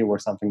opportunity, or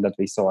something that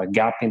we saw a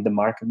gap in the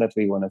market that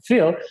we want to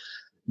fill.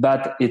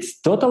 But it's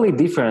totally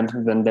different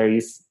when there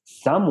is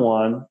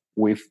someone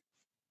with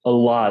a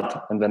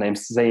lot, and when I'm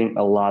saying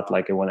a lot,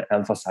 like I want to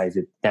emphasize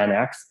it,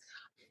 10x,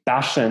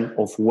 passion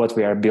of what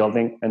we are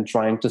building and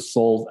trying to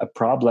solve a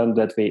problem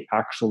that we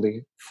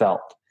actually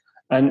felt.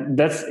 And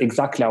that's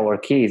exactly our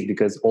case,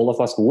 because all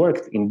of us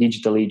worked in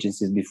digital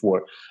agencies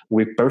before.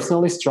 We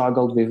personally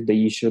struggled with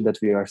the issue that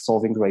we are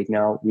solving right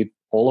now.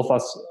 All of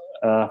us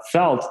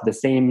felt the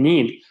same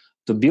need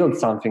to build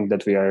something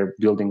that we are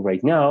building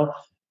right now.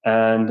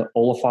 And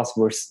all of us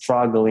were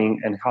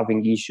struggling and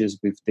having issues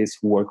with this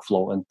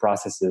workflow and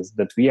processes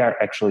that we are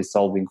actually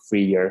solving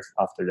 3 years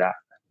after that.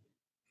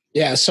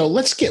 Yeah, so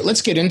let's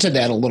get into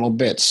that a little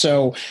bit.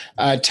 So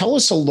tell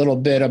us a little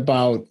bit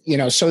about,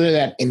 sort of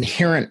that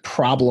inherent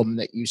problem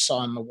that you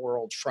saw in the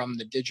world from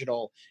the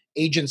digital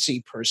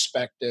agency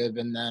perspective,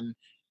 and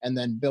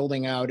then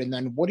building out, and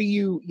then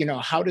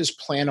how does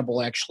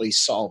Planable actually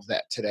solve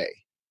that today?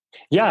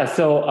 Yeah,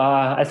 so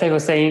as I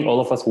was saying,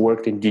 all of us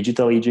worked in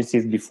digital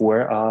agencies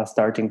before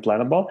starting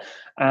Planable,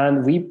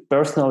 and we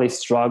personally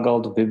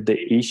struggled with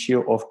the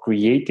issue of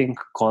creating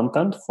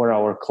content for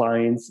our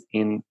clients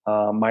in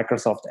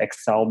Microsoft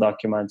Excel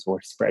documents or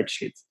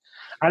spreadsheets.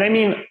 And I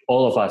mean,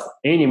 all of us,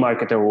 any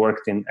marketer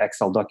worked in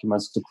Excel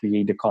documents to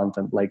create the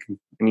content.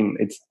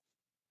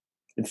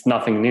 It's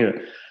nothing new.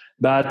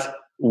 But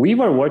we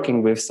were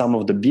working with some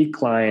of the big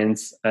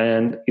clients,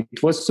 and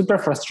it was super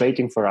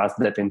frustrating for us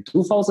that in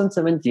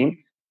 2017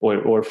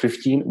 or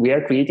 15, we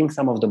are creating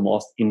some of the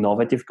most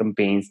innovative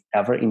campaigns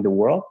ever in the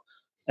world.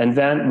 And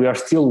then we are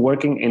still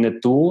working in a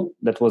tool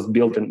that was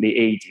built in the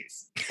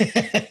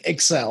 80s.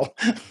 Excel.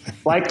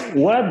 Like,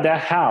 what the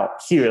hell?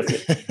 Seriously.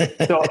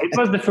 So it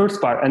was the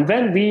first part. And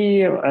then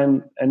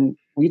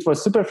it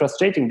was super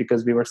frustrating,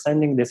 because we were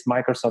sending this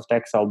Microsoft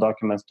Excel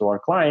documents to our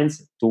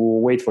clients to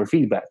wait for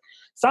feedback.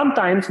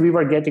 Sometimes we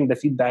were getting the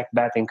feedback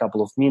back in a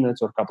couple of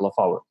minutes or a couple of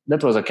hours.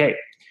 That was okay.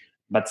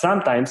 But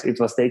sometimes it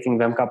was taking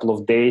them a couple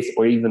of days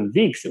or even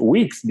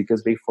weeks,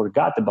 because they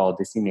forgot about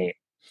this email.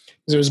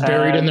 It was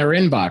buried in their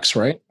inbox,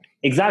 right?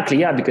 Exactly,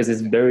 yeah, because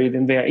it's buried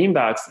in their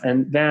inbox.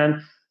 And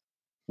then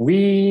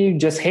we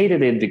just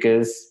hated it,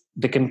 because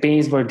the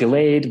campaigns were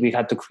delayed. We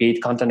had to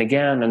create content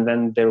again, and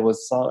then there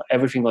was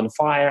everything on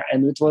fire.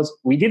 And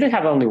we didn't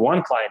have only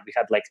one client. We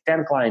had like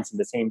 10 clients at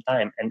the same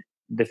time. And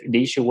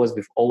the issue was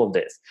with all of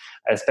this,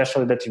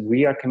 especially that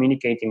we are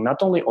communicating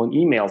not only on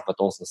emails, but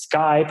also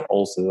Skype,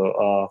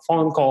 also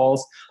phone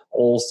calls,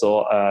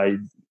 also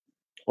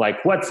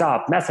like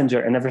WhatsApp, Messenger,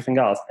 and everything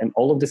else. And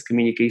all of this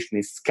communication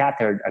is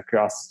scattered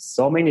across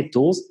so many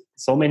tools,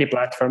 so many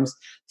platforms,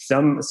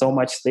 so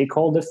much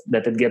stakeholders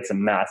that it gets a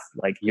mess.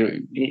 Like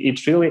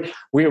it's really,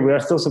 we are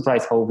so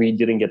surprised how we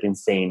didn't get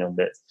insane on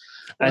this.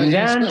 And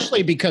then,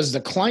 especially because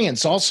the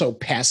client's also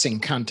passing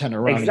content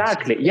around.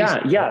 Exactly.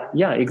 Yeah,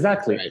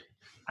 exactly. Right.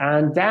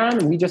 And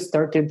then we just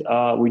started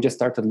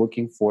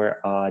looking for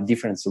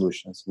different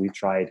solutions. We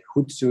tried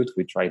Hootsuite,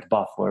 we tried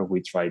Buffer,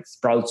 we tried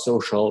Sprout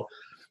Social.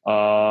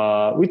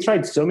 We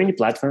tried so many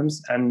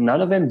platforms, and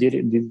none of them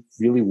did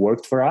really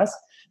work for us,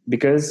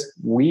 because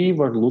we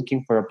were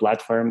looking for a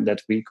platform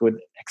that we could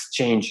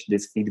exchange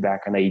this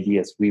feedback and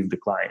ideas with the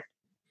client.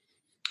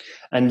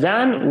 And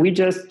then we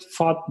just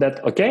thought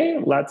that, okay,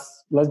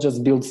 let's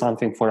just build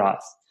something for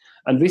us.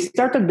 And we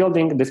started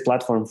building this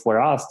platform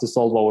for us to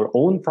solve our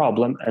own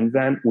problem. And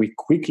then we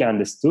quickly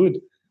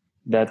understood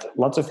that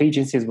lots of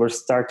agencies were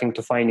starting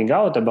to finding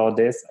out about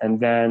this.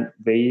 And then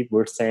they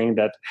were saying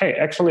that, hey,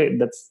 actually,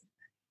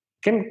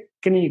 can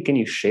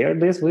you share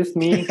this with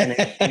me?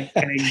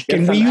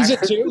 Can we use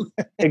it too?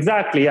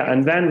 Exactly. Yeah.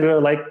 And then we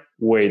were like,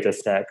 wait a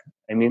sec.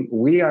 I mean,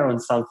 we are on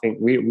something.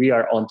 We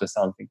are onto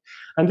something.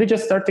 And we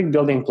just started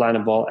building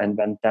Planable, and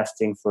then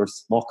testing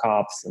first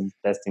mock-ups and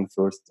testing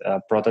first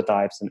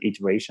prototypes and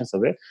iterations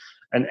of it.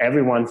 And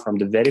everyone from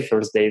the very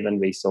first day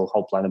when they saw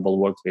how Planable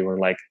worked, we were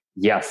like,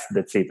 yes,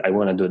 that's it. I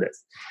want to do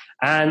this.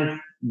 And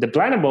the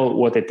Planable,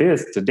 what it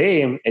is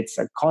today, it's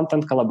a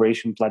content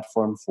collaboration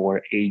platform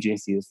for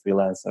agencies,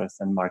 freelancers,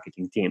 and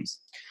marketing teams.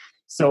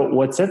 So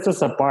what sets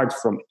us apart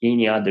from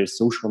any other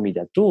social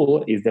media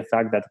tool is the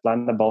fact that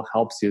Planable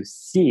helps you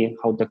see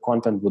how the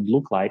content would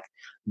look like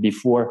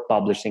before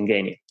publishing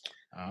any.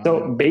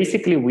 So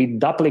basically, we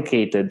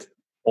duplicated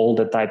all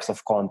the types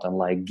of content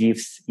like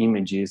GIFs,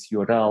 images,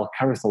 URL,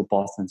 carousel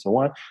posts, and so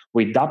on.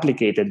 We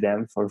duplicated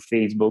them for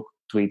Facebook,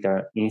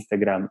 Twitter,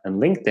 Instagram,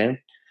 and LinkedIn.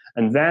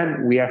 And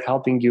then we are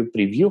helping you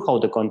preview how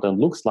the content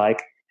looks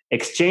like,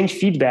 exchange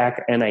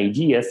feedback and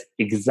ideas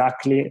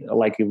exactly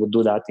like you would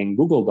do that in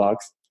Google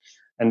Docs,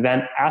 and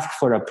then ask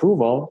for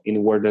approval in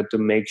order to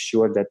make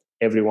sure that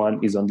everyone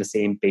is on the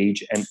same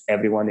page and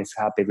everyone is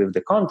happy with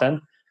the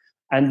content.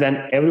 And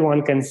then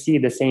everyone can see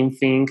the same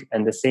thing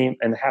and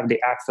have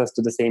the access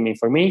to the same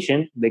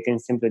information. They can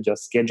simply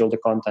just schedule the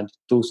content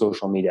to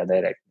social media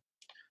directly.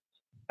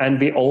 And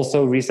we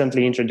also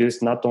recently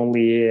introduced not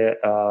only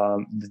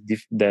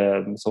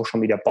the social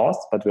media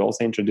posts, but we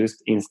also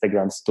introduced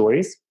Instagram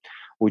stories,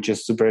 which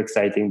is super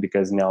exciting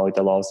because now it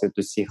allows you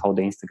to see how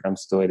the Instagram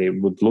story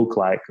would look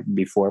like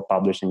before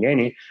publishing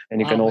any. And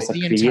you can also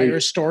create entire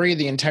story,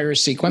 the entire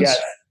sequence.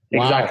 Yes,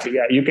 exactly.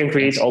 Yeah, you can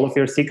create all of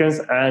your sequence,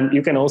 and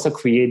you can also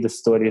create the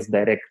stories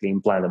directly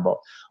in Planable.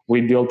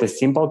 We built a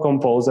simple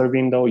composer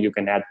window. You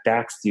can add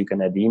text, you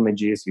can add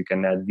images, you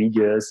can add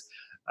videos.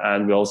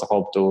 And we also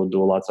hope to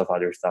do lots of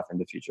other stuff in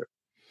the future.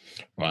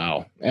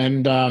 Wow.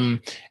 And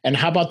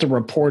how about the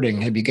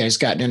reporting? Have you guys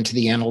gotten into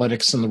the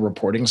analytics and the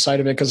reporting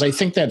side of it? Because I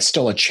think that's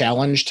still a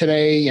challenge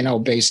today,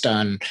 based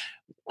on,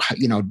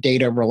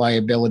 data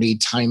reliability,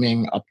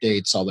 timing,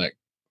 updates, all that.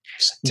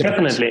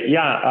 Definitely.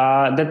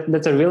 Yeah.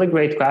 That's a really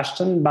great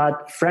question.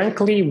 But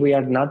frankly, we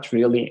are not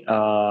really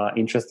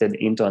interested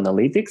into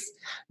analytics,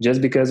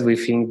 just because we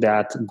think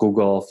that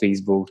Google,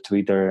 Facebook,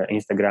 Twitter,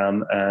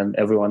 Instagram, and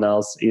everyone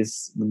else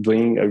is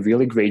doing a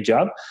really great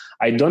job.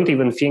 I don't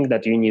even think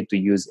that you need to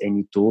use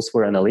any tools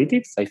for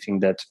analytics. I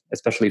think that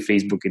especially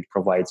Facebook, it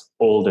provides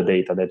all the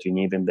data that you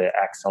need in the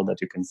Excel that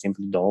you can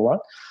simply download.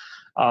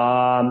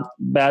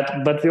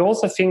 But we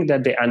also think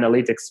that the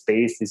analytics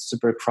space is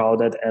super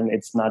crowded, and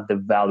it's not the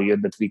value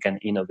that we can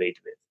innovate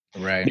with.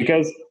 Right.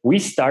 Because we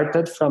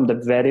started from the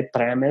very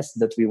premise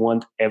that we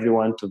want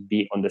everyone to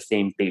be on the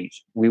same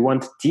page. We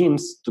want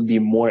teams to be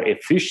more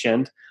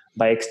efficient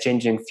by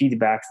exchanging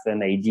feedbacks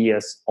and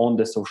ideas on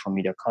the social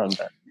media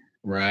content.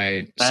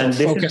 Right. And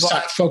so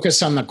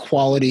focus on the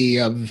quality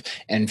of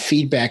and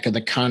feedback of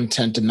the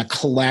content and the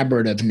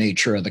collaborative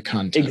nature of the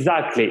content.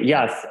 Exactly.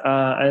 Yes.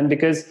 And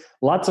because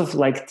lots of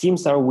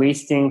teams are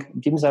wasting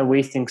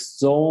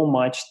so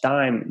much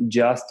time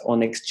just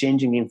on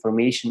exchanging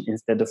information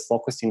instead of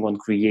focusing on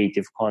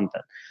creative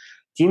content.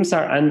 Teams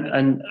are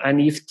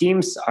and if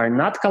teams are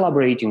not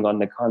collaborating on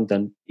the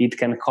content, it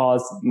can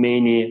cause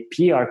many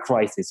PR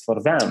crises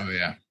for them. Oh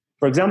yeah.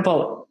 For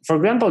example,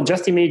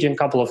 just imagine a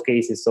couple of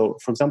cases. So,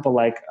 for example,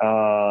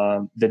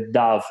 the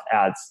Dove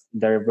ads.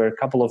 There were a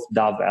couple of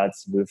Dove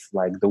ads with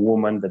the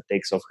woman that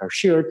takes off her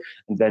shirt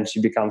and then she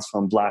becomes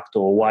from black to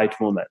a white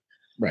woman.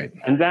 Right.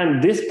 And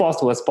then this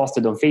post was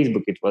posted on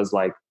Facebook. It was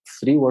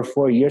 3 or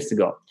 4 years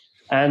ago.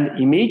 And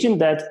imagine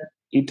that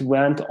it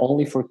went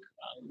only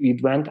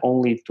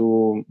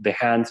to the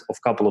hands of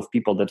a couple of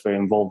people that were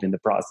involved in the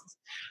process.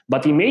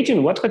 But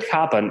imagine what could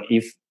happen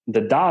if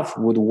the DAF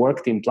would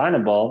work in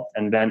Planable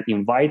and then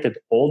invited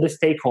all the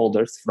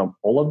stakeholders from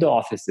all of the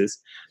offices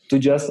to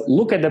just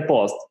look at the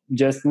post,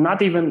 just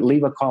not even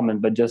leave a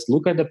comment, but just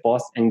look at the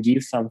post and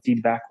give some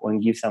feedback or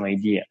give some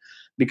idea.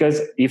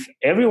 Because if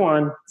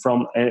everyone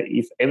from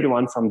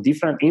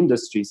different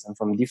industries and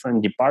from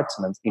different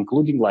departments,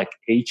 including like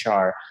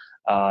HR,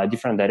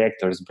 different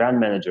directors, brand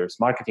managers,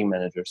 marketing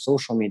managers,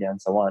 social media,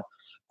 and so on,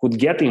 could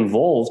get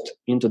involved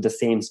into the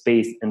same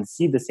space and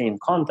see the same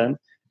content,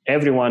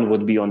 everyone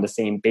would be on the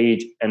same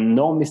page and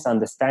no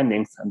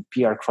misunderstandings and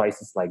PR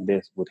crisis like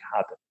this would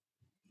happen.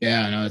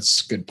 Yeah, no,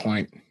 that's a good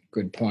point.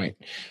 Good point.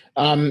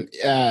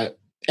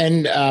 In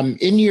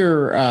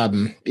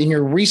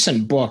your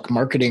recent book,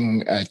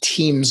 Marketing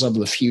Teams of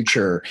the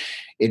Future,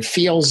 it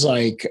feels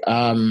like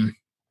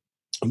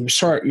you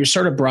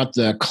sort of brought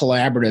the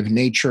collaborative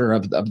nature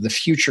of the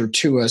future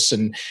to us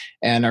and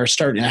are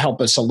starting to help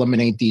us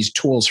eliminate these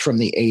tools from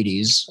the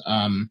 80s,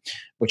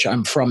 which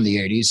I'm from the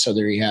 80s, so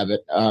there you have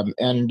it.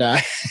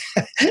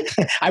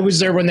 I was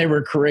there when they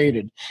were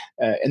created,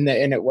 and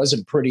it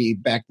wasn't pretty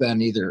back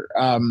then either.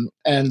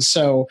 And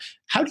so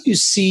how do you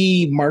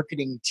see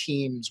marketing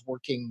teams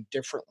working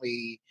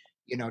differently,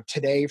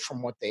 today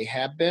from what they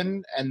have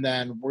been? And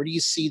then where do you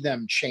see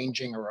them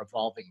changing or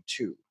evolving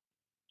to?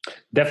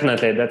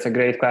 Definitely, that's a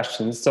great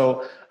question.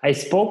 So I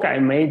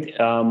made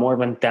more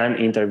than 10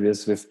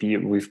 interviews with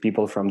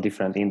people from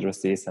different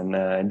industries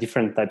and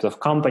different types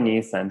of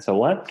companies and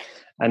so on.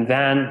 And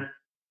then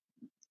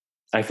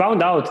I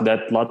found out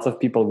that lots of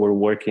people were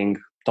working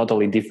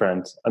totally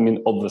different. I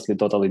mean, obviously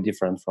totally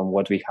different from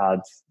what we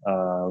had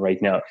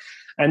right now.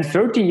 And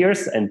 30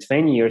 years and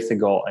 20 years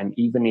ago, and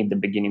even in the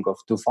beginning of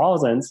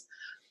 2000s,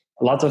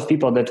 lots of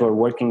people that were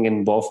working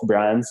in both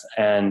brands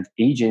and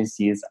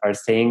agencies are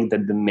saying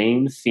that the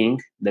main thing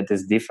that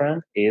is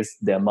different is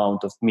the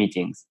amount of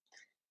meetings,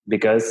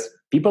 because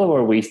people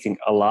were wasting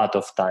a lot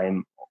of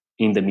time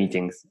in the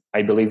meetings.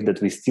 I believe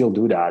that we still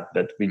do that,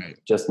 but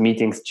just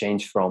meetings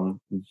change from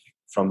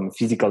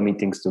physical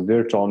meetings to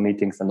virtual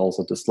meetings and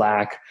also to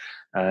Slack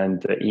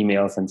and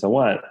emails and so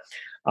on.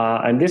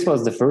 And this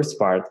was the first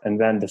part. And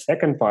then the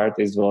second part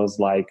was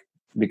like,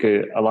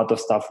 because a lot of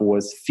stuff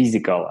was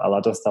physical, a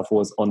lot of stuff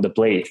was on the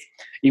place.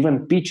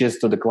 Even pitches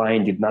to the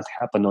client did not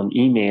happen on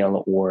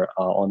email or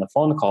on a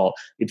phone call.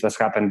 It was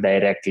happened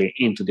directly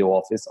into the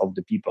office of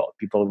the people.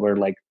 People were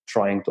like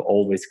trying to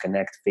always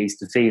connect face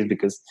to face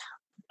because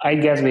I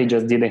guess we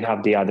just didn't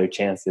have the other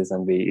chances,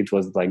 and it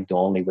was like the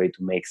only way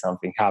to make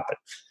something happen.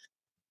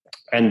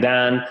 And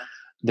then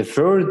the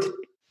third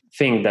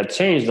thing that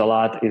changed a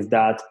lot is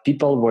that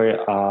people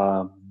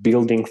were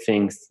building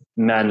things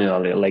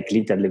manually, like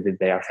literally with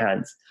their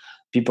hands.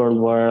 People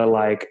were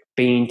like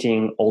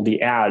painting all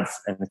the ads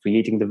and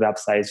creating the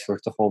websites,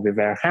 first of all, with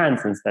their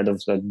hands instead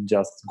of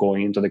just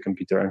going into the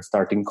computer and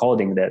starting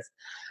coding this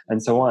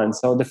and so on.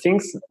 So the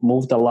things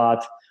moved a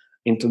lot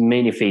into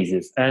many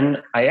phases.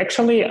 And we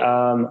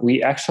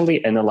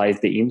actually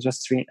analyzed the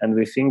industry, and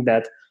we think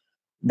that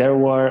there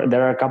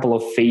are a couple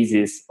of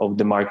phases of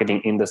the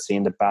marketing industry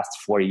in the past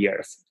 40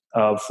 years.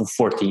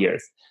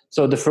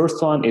 So the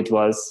first one, it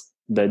was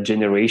the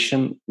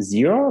generation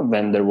 0,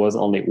 when there was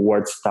only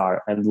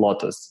WordStar and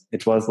Lotus.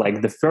 It was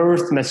like the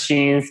first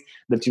machines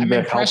that you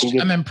were helping.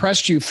 I'm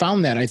impressed you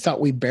found that. I thought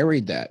we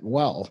buried that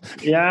well.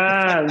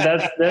 Yeah,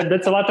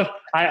 that's a lot of.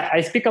 I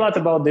speak a lot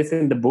about this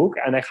in the book,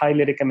 and I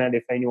highly recommend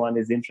if anyone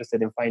is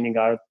interested in finding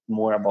out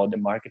more about the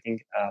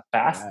marketing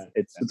past. Yeah,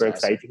 it's super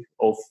exciting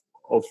of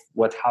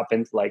what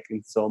happened like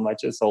in so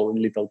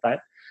little time.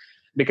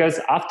 Because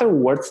after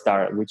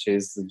WordStar, which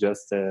is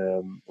just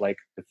like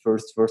the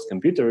first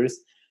computers,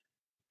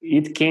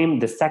 it came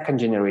the second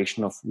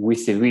generation of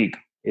WYSIWYG,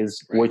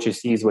 is right. What you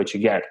see is what you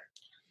get.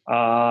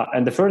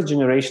 And the first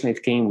generation,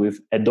 it came with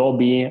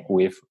Adobe,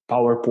 with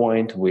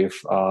PowerPoint, with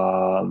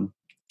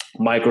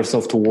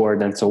Microsoft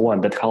Word, and so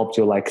on, that helped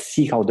you like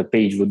see how the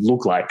page would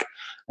look like,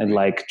 and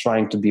like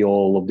trying to be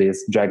all of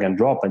this drag and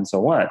drop and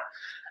so on.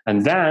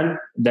 And then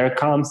there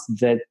comes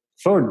the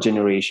third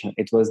generation.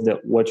 It was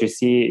what you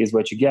see is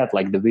what you get,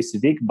 like the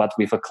WYSIWYG, but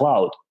with a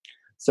cloud.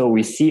 So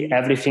we see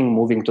everything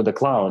moving to the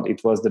cloud.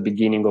 It was the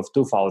beginning of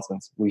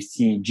 2000s. We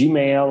see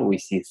Gmail, we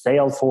see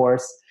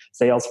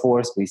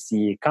Salesforce, we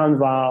see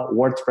Canva,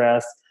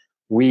 WordPress,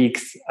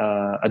 Wix,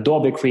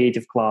 Adobe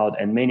Creative Cloud,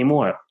 and many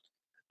more.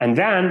 And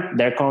then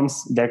there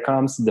comes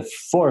the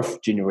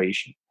fourth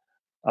generation.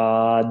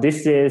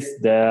 This is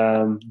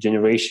the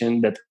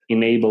generation that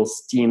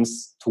enables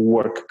teams to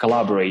work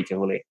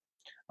collaboratively.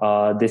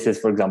 This is,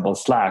 for example,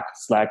 Slack.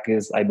 Slack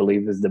I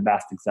believe, is the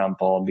best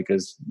example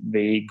because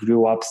they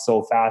grew up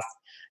so fast,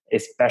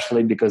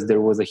 especially because there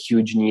was a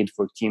huge need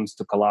for teams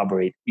to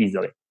collaborate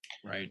easily.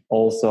 Right.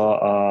 Also,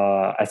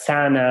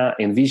 Asana,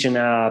 Envision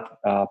App,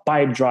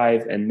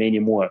 Pipedrive, and many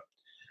more.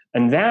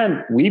 And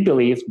then we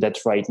believe that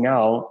right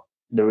now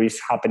there is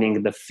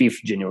happening the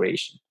fifth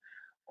generation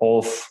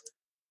of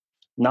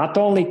not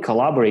only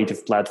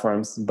collaborative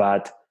platforms,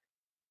 but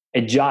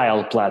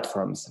agile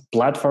platforms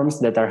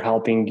that are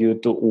helping you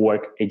to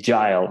work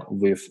agile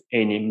with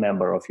any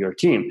member of your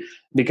team.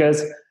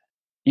 Because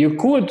you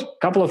could, a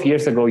couple of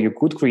years ago, you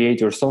could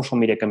create your social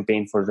media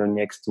campaign for the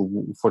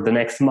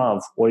next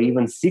month, or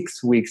even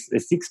 6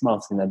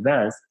 months in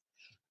advance.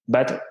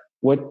 But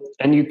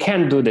and you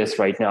can do this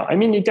right now. I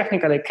mean, you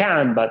technically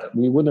can, but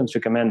we wouldn't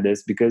recommend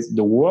this because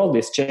the world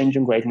is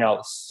changing right now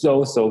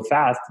so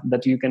fast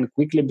that you can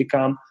quickly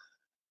become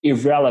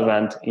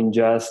irrelevant in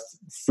just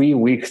 3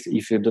 weeks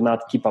if you do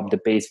not keep up the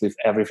pace with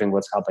everything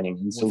what's happening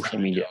in social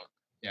media.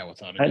 Yeah,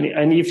 without a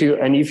doubt. And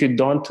if you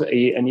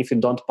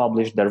don't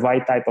publish the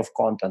right type of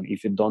content,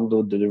 if you don't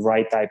do the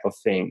right type of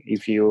thing,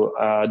 if you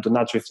do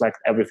not reflect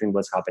everything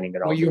what's happening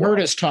around. Well, you heard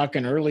us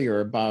talking earlier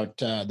about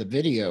the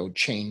video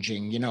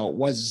changing. It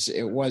was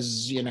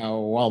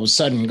all of a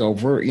sudden go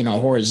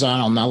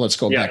horizontal. Now let's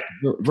go back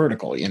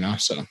vertical.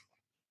 So.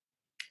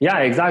 Yeah,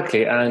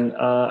 exactly. And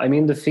I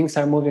mean, the things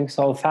are moving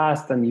so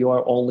fast, and you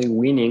are only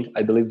winning.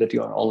 I believe that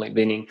you are only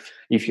winning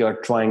if you are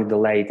trying the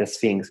latest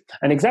things.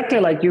 And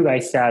exactly like you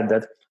guys said,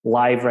 that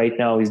live right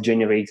now is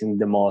generating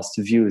the most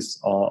views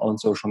on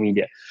social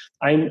media.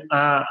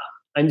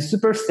 I'm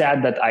super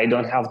sad that I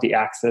don't have the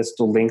access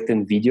to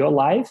LinkedIn Video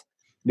Live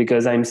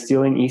because I'm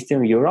still in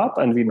Eastern Europe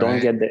and we don't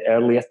get the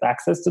earliest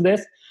access to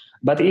this.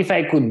 But if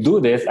I could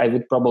do this, I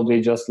would probably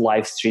just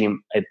live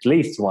stream at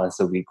least once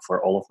a week for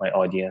all of my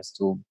audience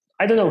to,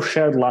 I don't know,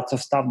 share lots of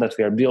stuff that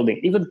we are building,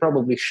 even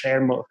probably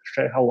share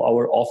how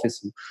our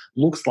office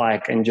looks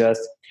like, and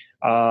just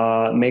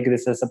make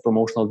this as a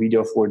promotional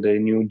video for the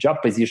new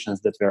job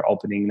positions that we're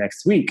opening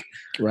next week.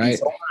 Right.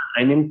 So,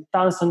 I mean,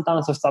 tons and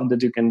tons of stuff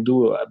that you can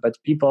do, but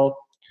people,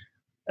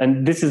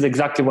 and this is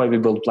exactly why we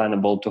built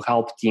Planable, to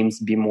help teams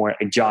be more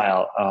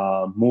agile,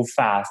 move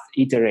fast,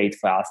 iterate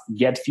fast,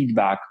 get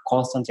feedback,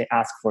 constantly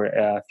ask for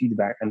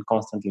feedback, and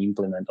constantly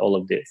implement all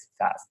of this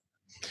fast.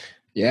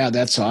 Yeah,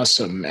 that's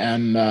awesome.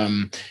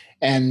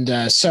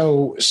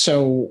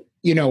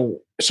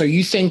 So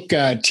you think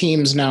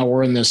teams now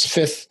we're in this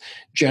 5th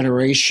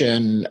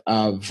generation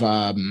of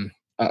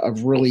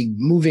really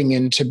moving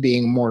into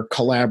being more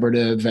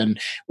collaborative. And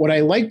what I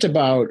liked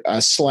about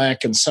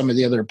Slack and some of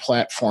the other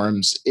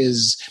platforms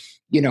is,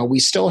 we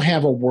still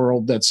have a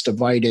world that's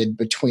divided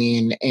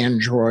between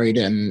Android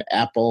and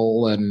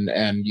Apple,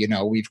 and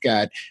we've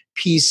got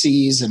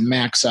PCs and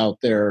Macs out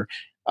there.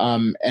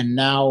 And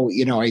now,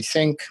 I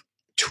think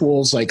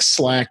tools like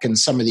Slack and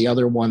some of the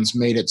other ones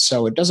made it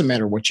so it doesn't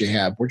matter what you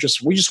have. We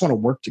just want to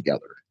work together.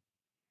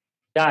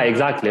 Yeah,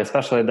 exactly.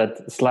 Especially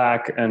that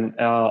Slack and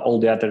all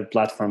the other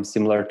platforms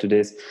similar to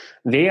this,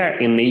 they are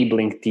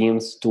enabling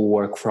teams to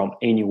work from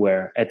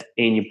anywhere at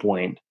any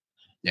point.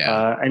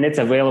 Yeah. And it's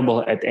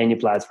available at any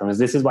platform.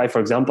 This is why, for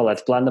example,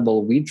 at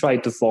Planable, we try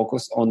to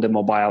focus on the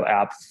mobile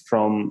app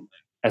from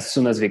as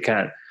soon as we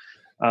can.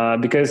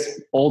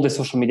 Because all the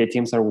social media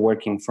teams are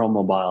working from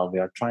mobile. We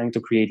are trying to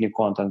create new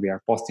content. We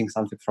are posting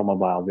something from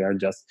mobile. We are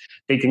just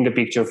taking a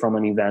picture from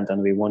an event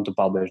and we want to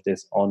publish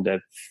this on the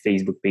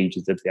Facebook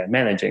pages that we are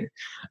managing.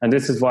 And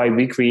this is why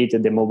we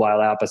created the mobile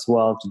app as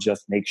well, to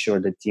just make sure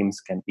that teams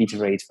can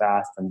iterate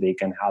fast and they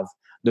can have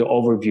the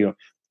overview.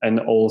 And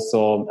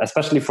also,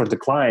 especially for the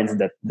clients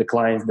that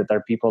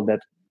are people that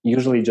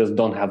usually just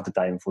don't have the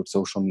time for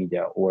social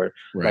media, or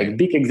like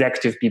big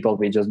executive people,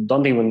 they just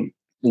don't even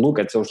look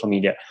at social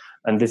media.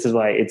 And this is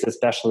why it's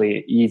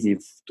especially easy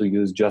to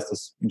use just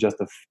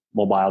a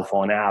mobile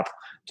phone app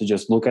to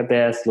just look at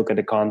this, look at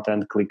the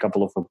content, click a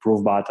couple of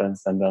approve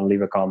buttons, and then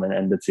leave a comment,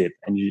 and that's it.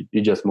 And you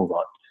just move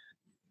on.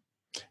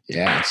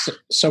 Yeah.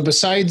 So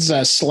besides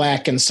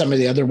Slack and some of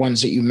the other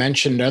ones that you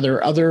mentioned, are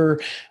there other,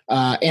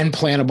 and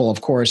Planable, of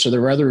course, are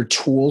there other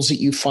tools that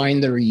you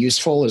find that are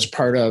useful as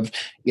part of,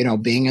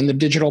 being in the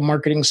digital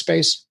marketing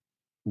space?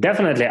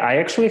 Definitely. I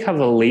actually have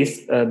a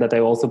list that I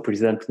also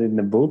presented in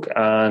the book,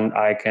 and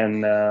I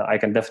can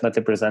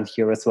definitely present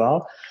here as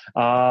well.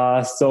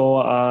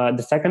 So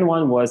the second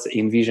one was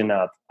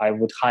InVisionUp. I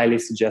would highly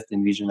suggest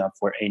InVisionUp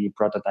for any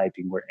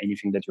prototyping or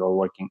anything that you are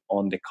working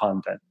on the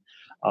content,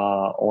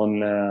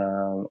 on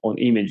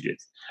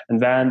images. And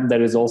then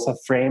there is also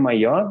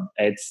Frame.io.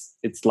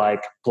 It's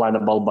like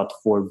Planable but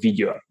for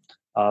video.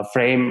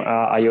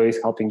 Frame.io is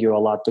helping you a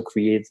lot to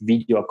create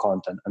video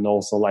content and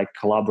also like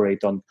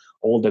collaborate on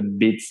all the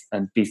bits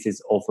and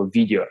pieces of a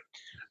video.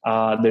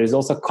 There is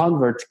also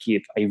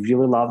ConvertKit. I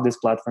really love this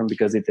platform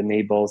because it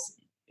enables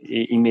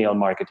email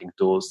marketing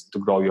tools to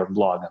grow your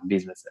blog and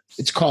businesses.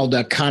 It's called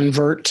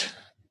ConvertKit.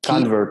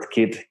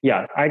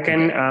 Yeah, I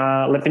can.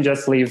 Let me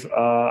just leave.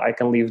 I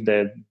can leave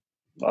the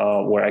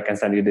where I can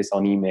send you this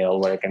on email,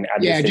 where I can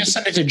add. Yeah, just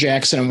send it to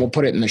Jackson, and we'll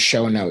put it in the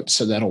show notes,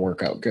 so that'll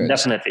work out good.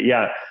 Definitely,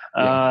 yeah.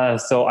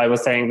 So I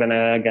was saying then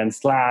again,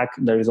 Slack.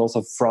 There is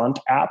also Front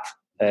App.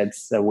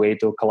 It's a way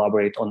to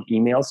collaborate on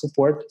email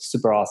support.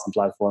 Super awesome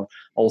platform.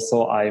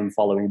 Also, I am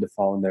following the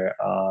founder,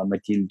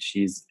 Mathilde.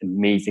 She's an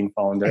amazing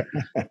founder.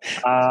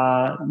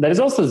 There is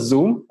also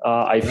Zoom.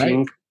 I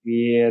think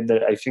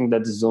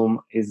that Zoom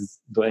is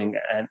doing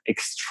an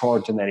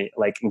extraordinary,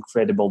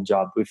 incredible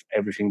job with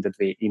everything that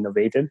they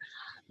innovated,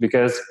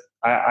 because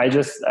I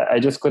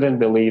just couldn't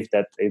believe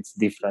that it's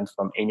different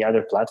from any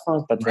other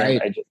platforms. But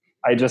then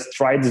I just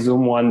tried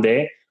Zoom one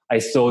day. I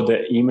saw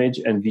the image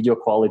and video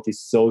quality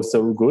so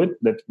good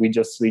that we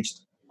just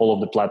switched all of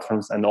the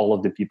platforms and all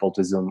of the people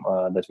to Zoom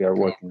that we are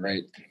working with.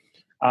 Right.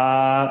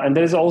 And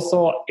there's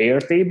also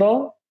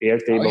Airtable. Oh,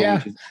 yeah.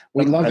 Which is,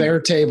 we love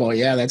Airtable.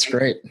 Yeah, that's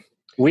great.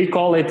 We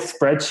call it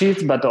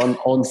spreadsheets, but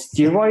on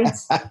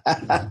steroids.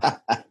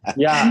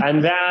 Yeah,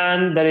 and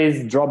then there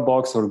is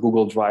Dropbox or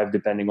Google Drive,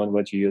 depending on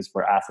what you use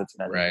for assets.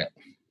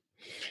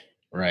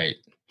 Right.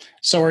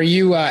 So are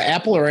you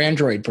Apple or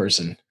Android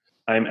person?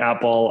 I'm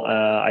Apple.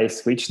 I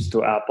switched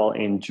to Apple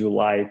in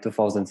July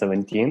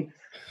 2017.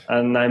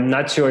 And I'm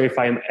not sure if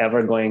I'm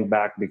ever going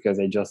back because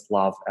I just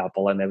love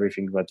Apple and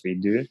everything that we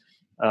do.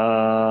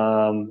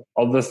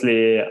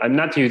 Obviously, I'm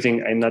not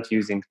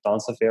using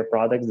tons of Air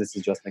products. This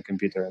is just my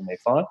computer and my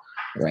phone.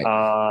 Right.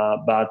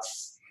 But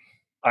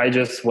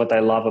what I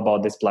love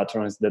about this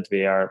platform is that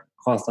we are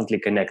constantly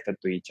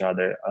connected to each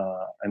other,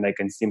 and I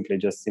can simply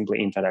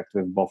interact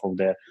with both of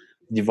the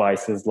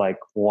devices like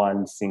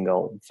one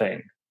single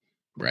thing.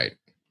 Right.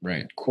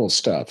 Cool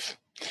stuff.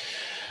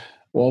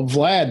 Well,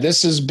 Vlad,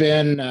 this has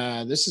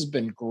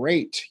been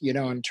great,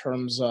 in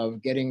terms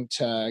of getting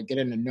to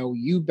know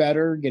you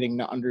better, getting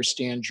to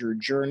understand your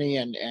journey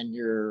and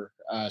your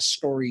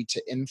story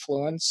to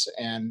influence,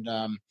 and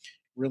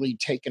really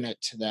taking it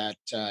to that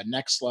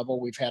next level.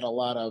 We've had a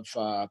lot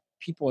of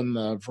people in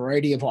the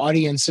variety of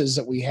audiences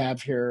that we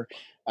have here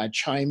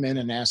chime in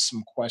and ask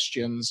some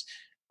questions.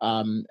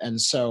 And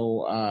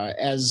so,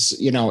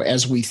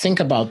 as we think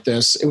about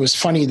this, it was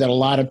funny that a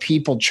lot of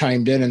people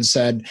chimed in and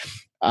said,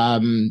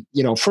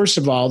 first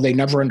of all, they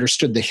never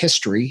understood the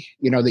history,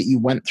 that you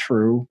went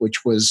through,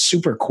 which was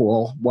super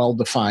cool, well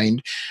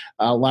defined.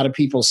 A lot of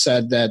people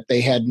said that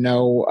they had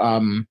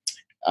no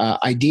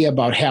idea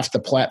about half the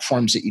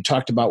platforms that you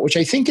talked about, which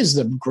I think is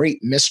the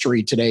great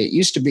mystery today. It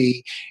used to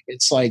be,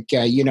 it's like,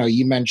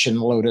 you mentioned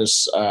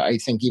Lotus, I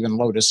think even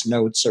Lotus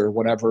Notes or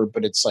whatever,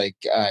 but it's like,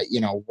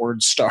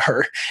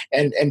 WordStar,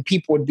 and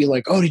people would be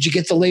like, oh, did you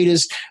get the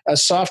latest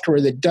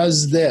software that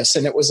does this?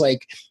 And it was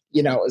like,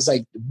 it was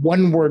like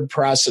one word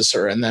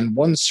processor and then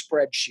one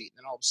spreadsheet. And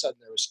then all of a sudden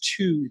there was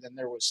two, then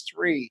there was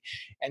three.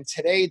 And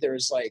today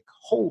there's like,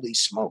 holy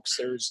smokes,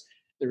 there's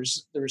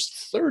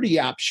 30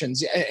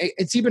 options.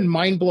 It's even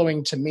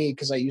mind-blowing to me,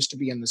 because I used to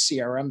be in the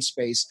CRM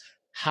space,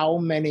 how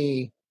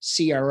many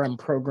CRM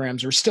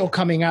programs are still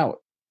coming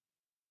out.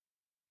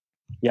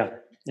 Yeah,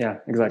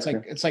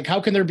 exactly. It's like how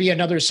can there be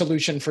another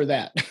solution for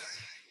that?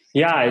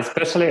 Yeah,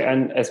 especially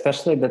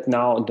that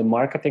now the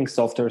marketing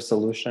software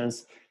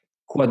solutions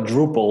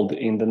quadrupled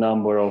in the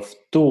number of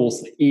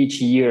tools each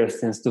year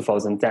since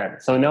 2010.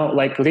 So now,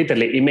 like,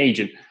 literally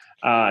imagine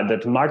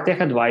that MarTech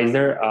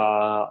Advisor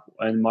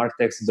and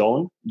MarTech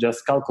Zone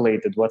just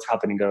calculated what's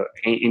happening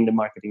in the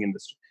marketing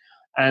industry.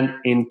 And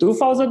in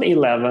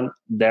 2011,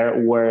 there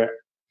were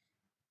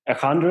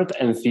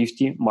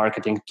 150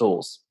 marketing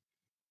tools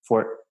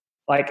for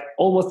like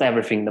almost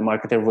everything the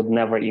marketer would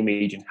never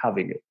imagine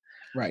having it.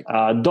 Right.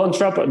 Don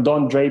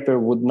Draper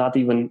would not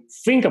even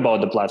think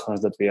about the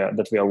platforms that we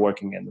are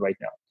working in right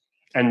now.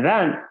 And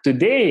then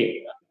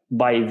today,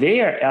 by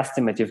their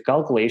estimative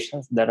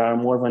calculations, there are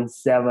more than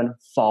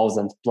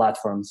 7,000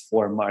 platforms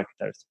for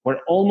marketers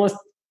for almost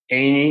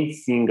any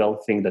single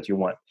thing that you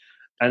want.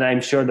 And I'm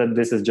sure that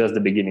this is just the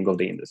beginning of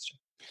the industry.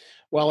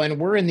 Well, and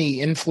we're in the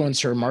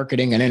influencer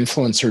marketing and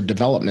influencer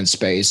development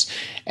space,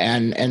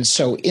 and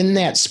so in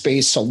that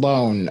space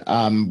alone,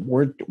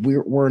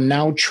 we're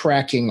now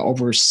tracking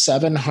over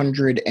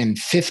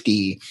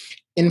 750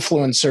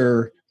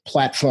 influencer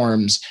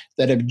platforms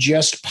that have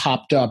just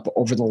popped up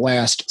over the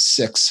last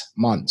 6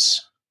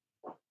 months.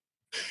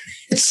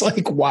 It's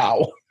like,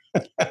 wow.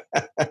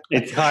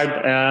 It's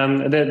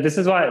hard. This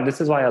is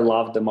why I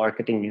love the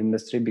marketing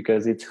industry,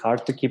 because it's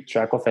hard to keep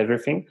track of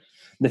everything.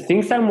 The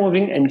things are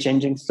moving and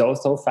changing so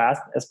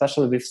fast,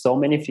 especially with so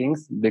many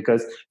things,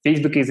 because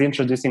Facebook is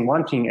introducing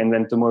one thing, and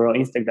then tomorrow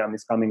Instagram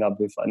is coming up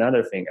with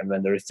another thing, and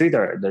then there is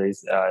Twitter, there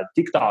is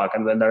TikTok,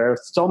 and then there are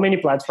so many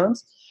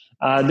platforms.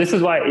 This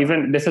is why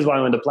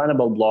on the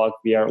Planable blog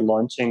we are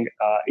launching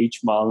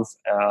each month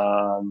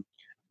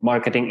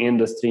marketing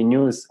industry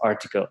news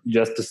article,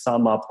 just to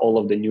sum up all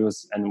of the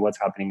news and what's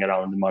happening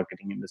around the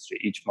marketing industry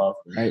each month.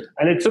 Right.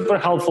 And it's super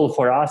helpful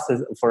for us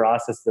as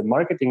the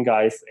marketing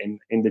guys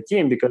in the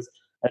team, because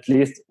at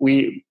least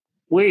we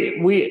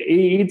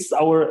it's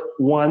our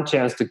one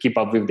chance to keep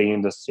up with the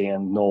industry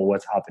and know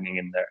what's happening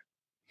in there.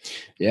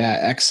 Yeah,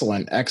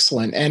 excellent.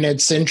 And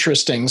it's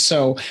interesting.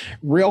 So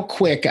real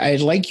quick,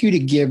 I'd like you to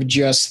give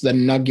just the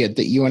nugget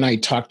that you and I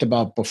talked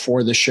about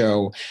before the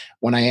show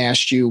when I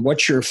asked you,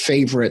 what's your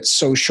favorite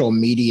social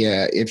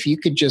media? If you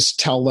could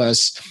just tell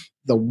us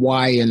the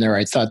why in there,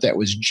 I thought that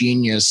was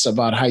genius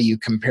about how you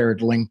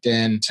compared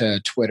LinkedIn to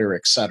Twitter,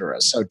 et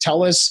cetera. So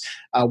tell us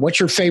what's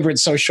your favorite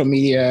social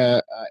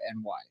media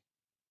and why?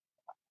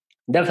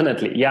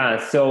 Definitely.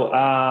 Yeah. So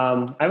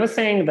I was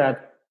saying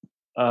that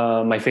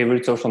my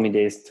favorite social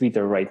media is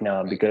Twitter right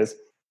now, because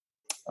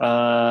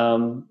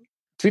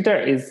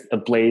Twitter is a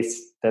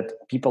place that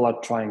people are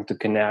trying to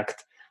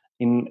connect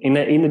in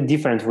a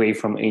different way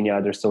from any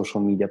other social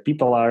media.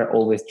 People are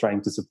always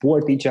trying to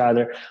support each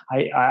other.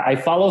 I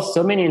follow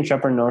so many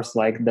entrepreneurs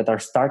like that are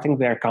starting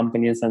their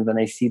companies, and then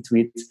I see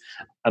tweets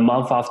a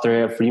month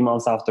after, 3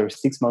 months after,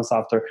 6 months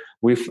after,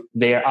 with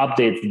their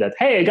updates that,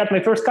 hey, I got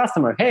my first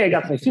customer. Hey, I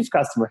got my 5th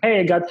customer.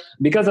 Hey,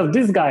 because of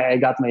this guy, I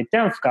got my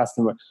 10th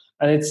customer.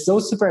 And it's so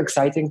super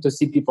exciting to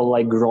see people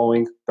like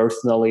growing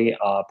personally,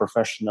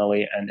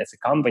 professionally, and as a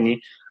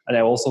company. And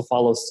I also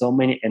follow so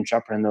many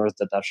entrepreneurs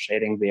that are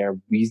sharing their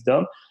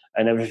wisdom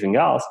and everything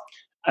else.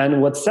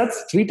 And what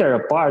sets Twitter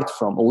apart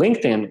from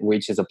LinkedIn,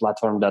 which is a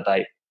platform that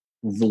I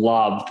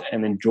loved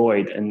and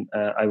enjoyed, and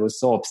I was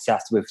so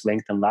obsessed with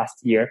LinkedIn last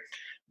year.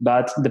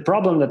 But the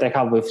problem that I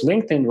have with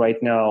LinkedIn right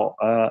now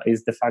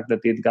is the fact that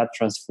it got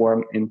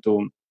transformed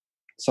into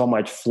so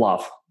much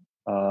fluff.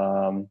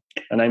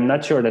 And I'm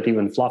not sure that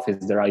even fluff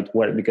is the right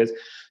word, because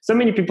so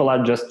many people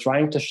are just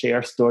trying to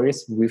share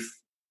stories with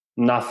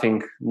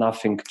nothing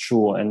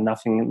true and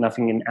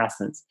nothing in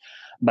essence.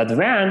 But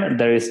when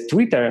there is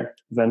Twitter,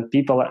 when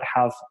people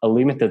have a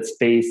limited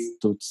space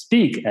to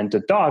speak and to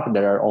talk,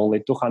 there are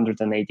only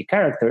 280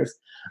 characters,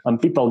 and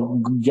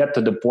people get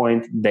to the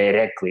point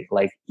directly,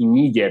 like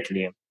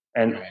immediately.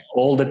 And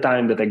all the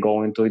time that I go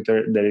on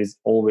Twitter, there is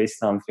always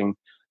something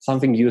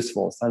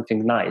useful,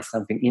 something nice,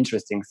 something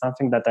interesting,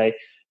 something that I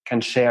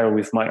can share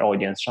with my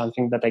audience,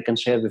 something that I can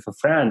share with a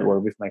friend or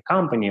with my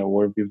company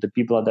or with the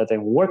people that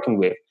I'm working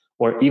with,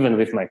 or even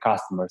with my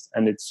customers.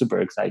 And it's super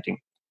exciting.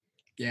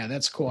 Yeah,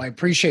 that's cool. I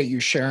appreciate you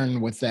sharing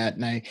with that.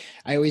 And I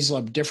always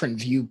love different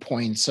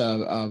viewpoints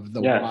of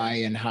the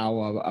why and how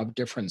of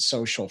different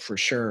social, for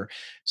sure.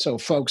 So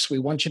folks, we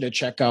want you to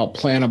check out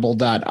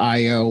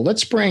Planable.io.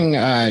 Let's bring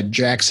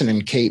Jackson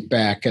and Kate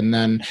back. And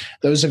then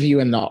those of you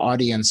in the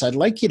audience, I'd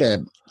like you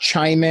to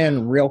chime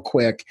in real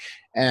quick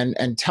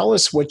and tell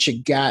us what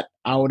you got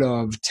out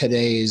of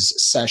today's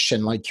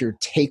session, like your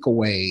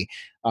takeaway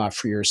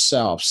for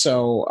yourself.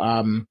 So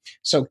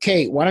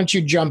Kate, why don't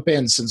you jump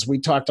in, since we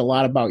talked a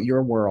lot about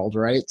your world,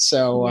 right?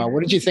 So what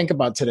did you think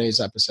about today's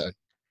episode?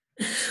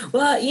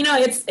 Well, I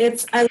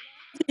love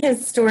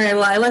his story.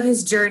 Well, I love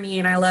his journey,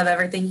 and I love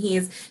everything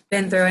he's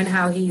been through and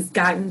how he's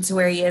gotten to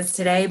where he is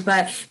today.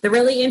 But the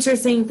really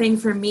interesting thing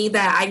for me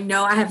that I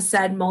know I have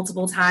said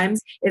multiple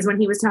times is when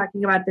he was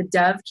talking about the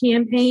Dove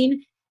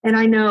campaign. And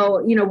I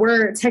know,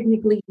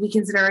 we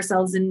consider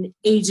ourselves an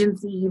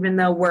agency, even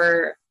though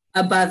we're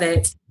above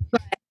it.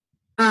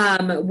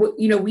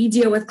 We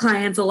deal with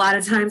clients a lot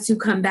of times who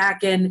come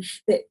back and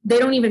they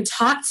don't even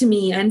talk to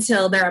me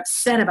until they're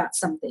upset about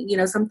something.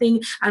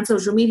 Something on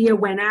social media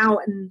went out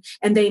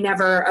and they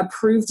never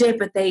approved it,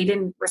 but they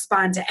didn't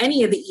respond to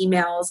any of the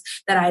emails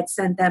that I had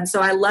sent them. So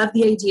I love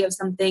the idea of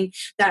something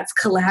that's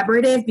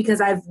collaborative, because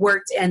I've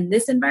worked in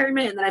this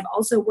environment, and then I've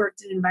also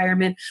worked in an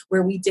environment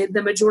where we did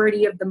the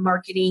majority of the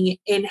marketing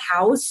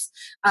in-house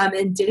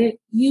and didn't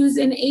use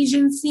an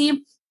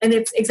agency. And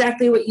it's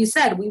exactly what you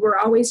said. We were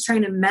always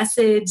trying to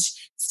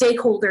message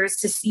stakeholders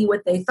to see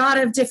what they thought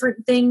of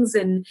different things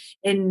and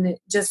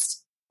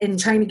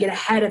trying to get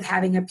ahead of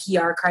having a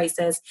PR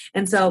crisis.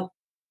 And so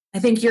I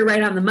think you're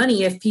right on the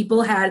money. If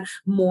people had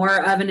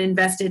more of an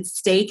invested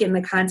stake in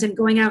the content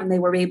going out and they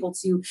were able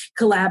to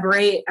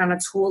collaborate on a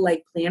tool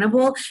like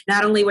Planable,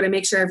 not only would it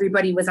make sure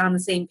everybody was on the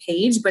same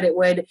page, but it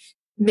would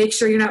make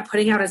sure you're not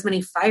putting out as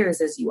many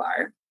fires as you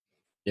are.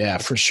 Yeah,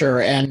 for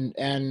sure. And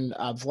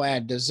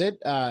Vlad, does it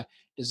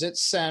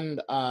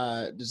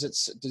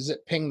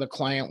ping the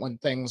client when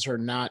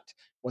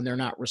they're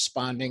not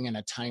responding in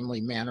a timely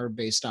manner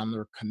based on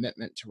their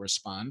commitment to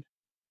respond?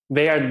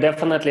 They are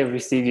definitely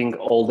receiving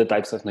all the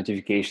types of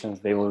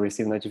notifications. They will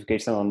receive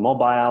notifications on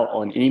mobile,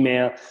 on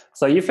email.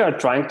 So if you are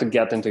trying to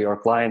get into your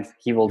client,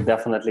 he will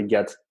definitely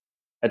get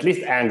at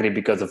least angry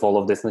because of all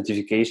of this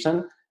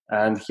notification.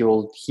 And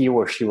he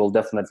or she will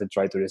definitely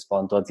try to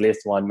respond to at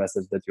least one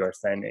message that you are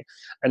sending.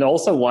 And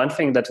also, one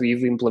thing that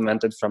we've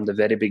implemented from the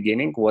very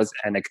beginning was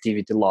an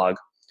activity log.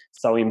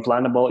 So in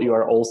Planable, you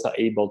are also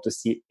able to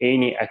see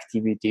any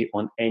activity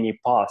on any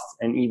post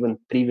and even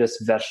previous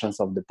versions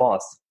of the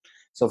post.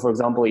 So for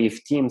example,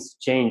 if teams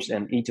changed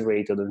and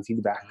iterated on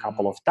feedback a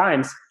couple of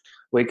times,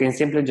 we can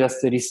simply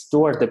just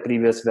restore the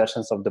previous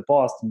versions of the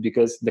post,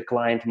 because the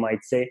client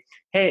might say,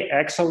 hey,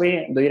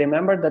 actually, do you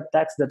remember that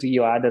text that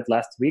you added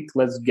last week?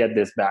 Let's get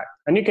this back.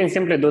 And you can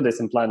simply do this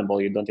in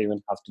Planable. You don't even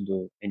have to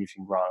do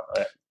anything wrong.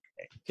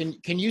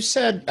 Can you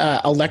set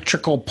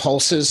electrical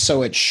pulses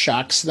so it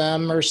shocks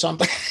them or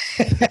something?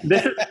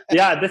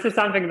 This is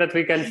something that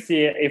we can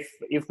see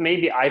if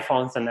maybe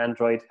iPhones and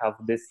Android have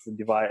this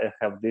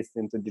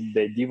into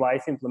the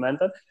device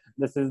implemented.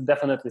 This is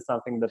definitely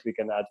something that we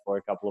can add for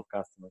a couple of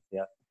customers.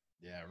 Yeah.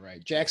 Yeah,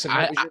 right. Jackson,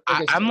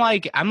 I'm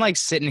like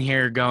sitting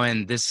here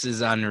going, this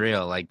is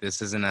unreal. Like,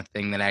 this isn't a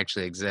thing that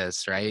actually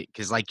exists, right?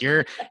 Because like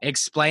you're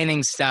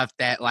explaining stuff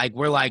that like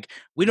we're like,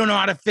 we don't know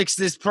how to fix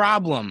this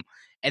problem.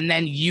 And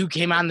then you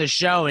came on the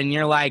show and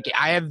you're like,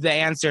 I have the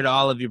answer to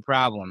all of your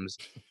problems.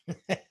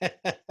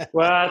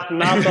 Well,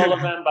 not all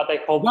of them, but I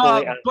hopefully.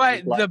 Well,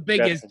 but the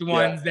biggest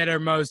ones that are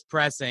most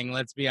pressing,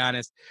 let's be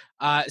honest.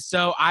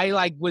 So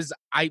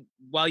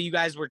while you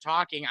guys were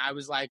talking, I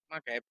was like,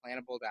 okay,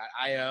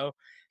 Planable.io.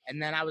 And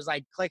then I was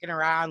like clicking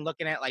around,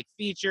 looking at like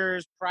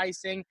features,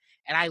 pricing.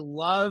 And I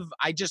love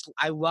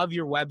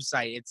your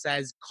website. It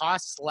says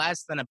costs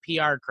less than a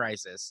PR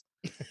crisis.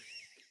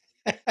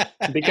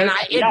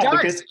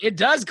 Because it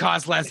does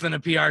cost less than a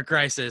PR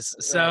crisis.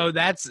 So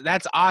that's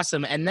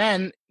awesome. And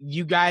then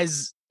you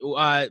guys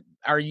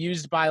are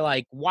used by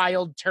like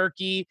Wild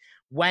Turkey,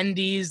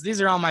 Wendy's.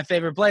 These are all my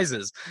favorite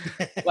places.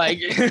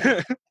 Like,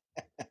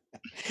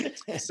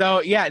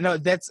 so yeah, no,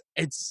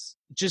 it's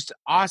just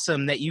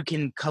awesome that you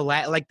can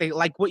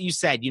like what you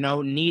said,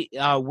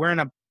 we're in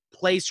a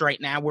place right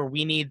now where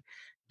we need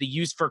the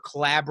use for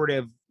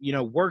collaborative,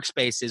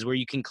 workspaces where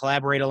you can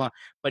collaborate along,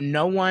 but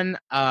no one,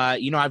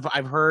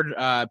 I've heard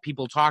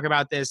people talk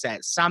about this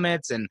at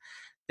summits and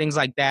things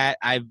like that.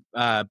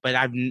 But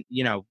I've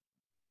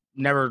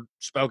never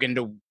spoken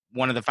to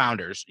one of the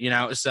founders,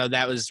 so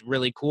that was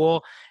really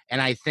cool. And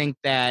I think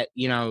that,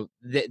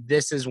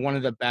 this is one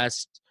of the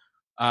best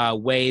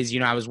ways.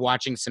 I was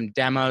watching some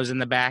demos in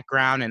the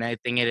background, and I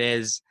think it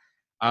is,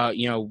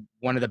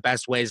 one of the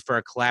best ways for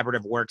a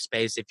collaborative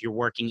workspace if you're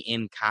working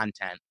in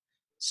content.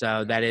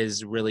 So that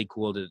is really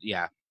cool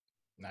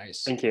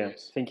Nice. Thank you.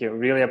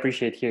 Really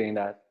appreciate hearing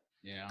that.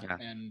 Yeah.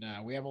 And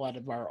we have a lot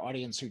of our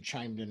audience who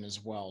chimed in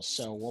as well.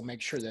 So we'll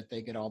make sure that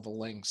they get all the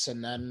links.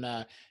 And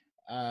then,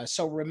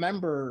 so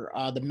remember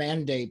the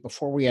mandate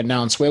before we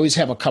announce, we always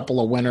have a couple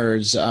of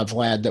winners,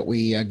 Vlad, that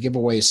we give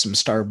away some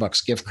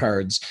Starbucks gift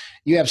cards.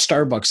 You have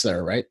Starbucks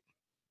there, right?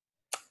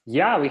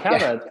 Yeah, we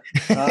have it.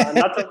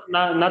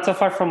 Not so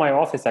far from my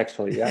office,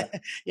 actually. Yeah.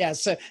 Yeah.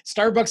 So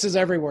Starbucks is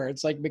everywhere.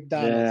 It's like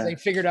McDonald's. Yeah. They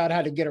figured out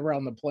how to get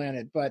around the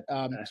planet. But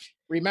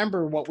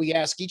remember, what we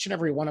ask each and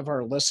every one of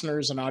our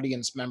listeners and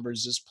audience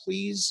members is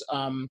please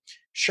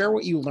share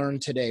what you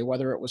learned today,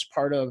 whether it was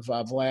part of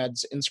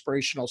Vlad's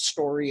inspirational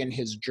story and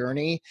his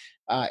journey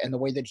and the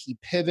way that he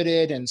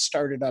pivoted and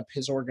started up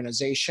his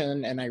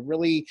organization. And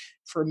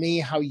for me,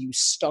 how you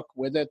stuck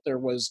with it, there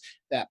was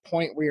that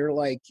point where you're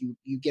like,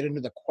 you get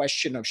into the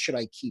question of, should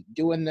I keep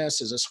doing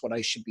this? Is this what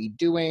I should be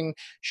doing?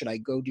 Should I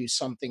go do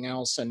something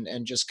else?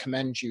 And just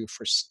commend you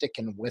for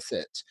sticking with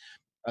it.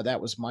 That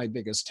was my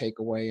biggest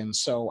takeaway. And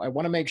so I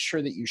want to make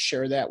sure that you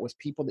share that with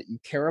people that you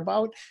care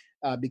about.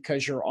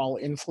 Because you're all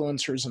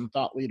influencers and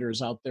thought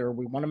leaders out there.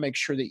 We want to make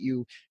sure that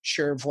you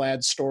share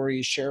Vlad's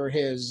story, share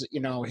his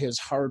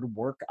hard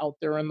work out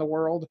there in the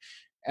world.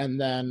 And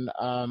then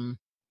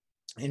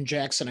in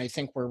Jackson, I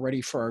think we're ready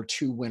for our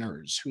two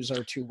winners. Who's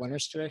our two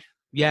winners today?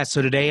 Yeah,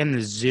 so today in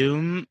the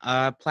Zoom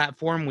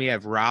platform, we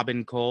have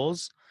Robin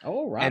Coles.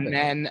 Oh, Robin. And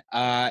then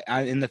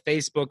in the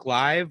Facebook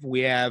Live, we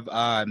have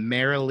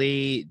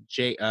Marilee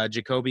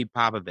Jacoby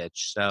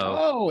Popovich.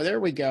 So, there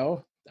we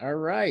go. All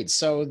right.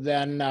 So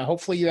then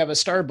hopefully you have a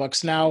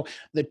Starbucks. Now,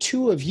 the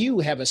two of you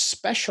have a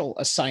special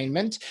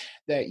assignment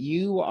that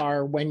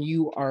when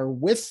you are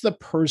with the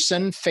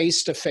person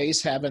face to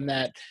face, having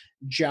that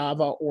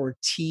Java or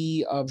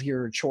tea of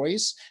your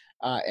choice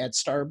at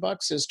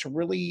Starbucks, is to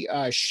really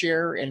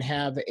share and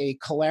have a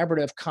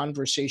collaborative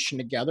conversation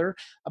together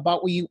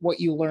about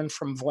what you learned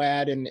from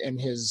Vlad and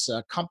his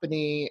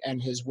company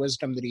and his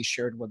wisdom that he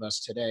shared with us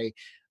today.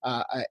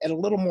 And a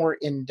little more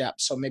in depth.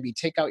 So maybe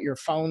take out your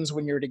phones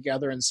when you're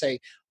together and say,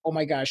 oh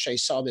my gosh, I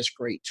saw this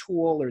great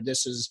tool, or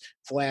this is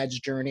Vlad's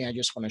journey. I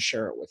just want to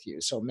share it with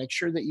you. So make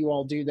sure that you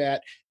all do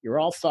that. You're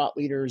all thought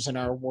leaders in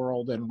our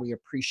world, and we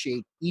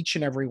appreciate each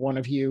and every one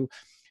of you.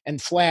 And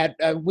Vlad,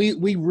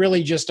 we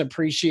really just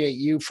appreciate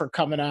you for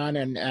coming on,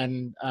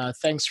 and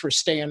thanks for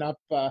staying up.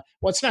 Well,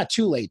 it's not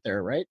too late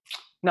there, right?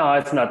 No,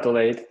 it's not too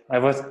late. I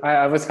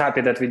was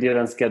happy that we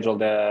didn't schedule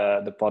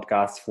the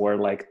podcast for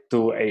like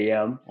 2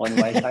 a.m. on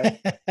my time.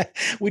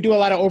 We do a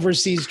lot of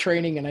overseas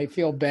training, and I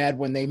feel bad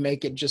when they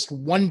make it just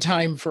one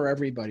time for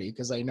everybody,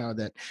 because I know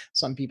that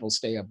some people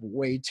stay up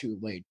way too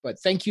late. But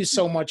thank you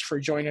so much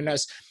for joining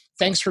us.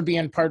 Thanks for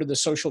being part of the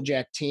Social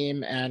Jack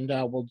team, and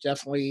we'll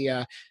definitely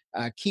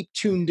keep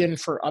tuned in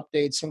for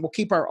updates, and we'll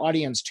keep our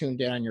audience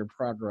tuned in on your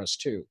progress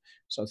too.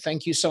 So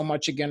thank you so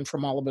much again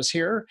from all of us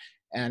here.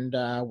 And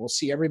we'll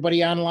see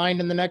everybody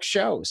online in the next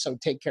show. So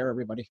take care,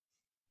 everybody.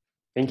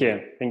 Thank you.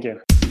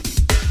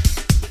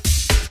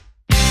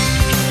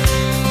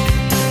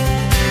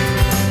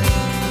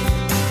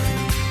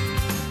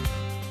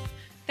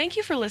 Thank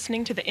you for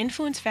listening to the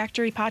Influence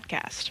Factory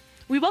podcast.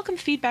 We welcome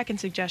feedback and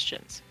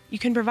suggestions. You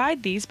can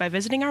provide these by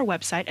visiting our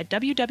website at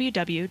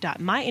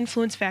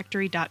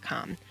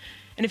www.myinfluencefactory.com.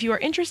 And if you are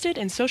interested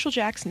in Social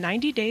Jack's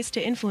 90 Days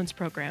to Influence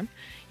program,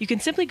 you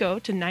can simply go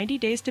to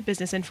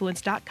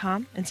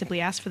 90daystobusinessinfluence.com and simply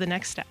ask for the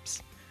next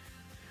steps.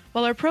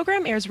 While our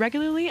program airs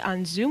regularly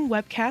on Zoom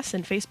webcasts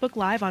and Facebook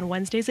Live on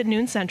Wednesdays at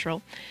noon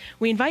Central,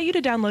 we invite you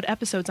to download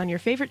episodes on your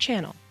favorite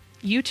channel: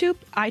 YouTube,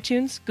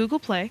 iTunes, Google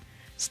Play,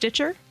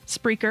 Stitcher,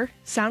 Spreaker,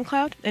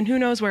 SoundCloud, and who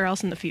knows where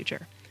else in the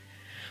future.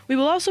 We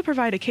will also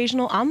provide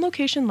occasional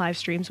on-location live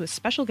streams with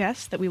special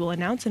guests that we will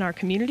announce in our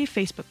community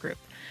Facebook group,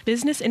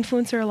 Business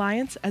Influencer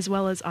Alliance, as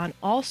well as on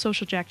all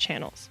Social Jack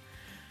channels.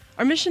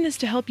 Our mission is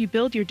to help you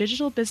build your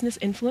digital business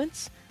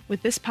influence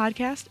with this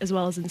podcast, as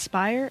well as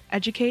inspire,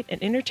 educate,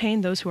 and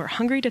entertain those who are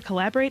hungry to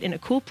collaborate in a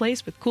cool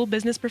place with cool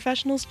business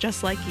professionals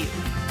just like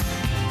you.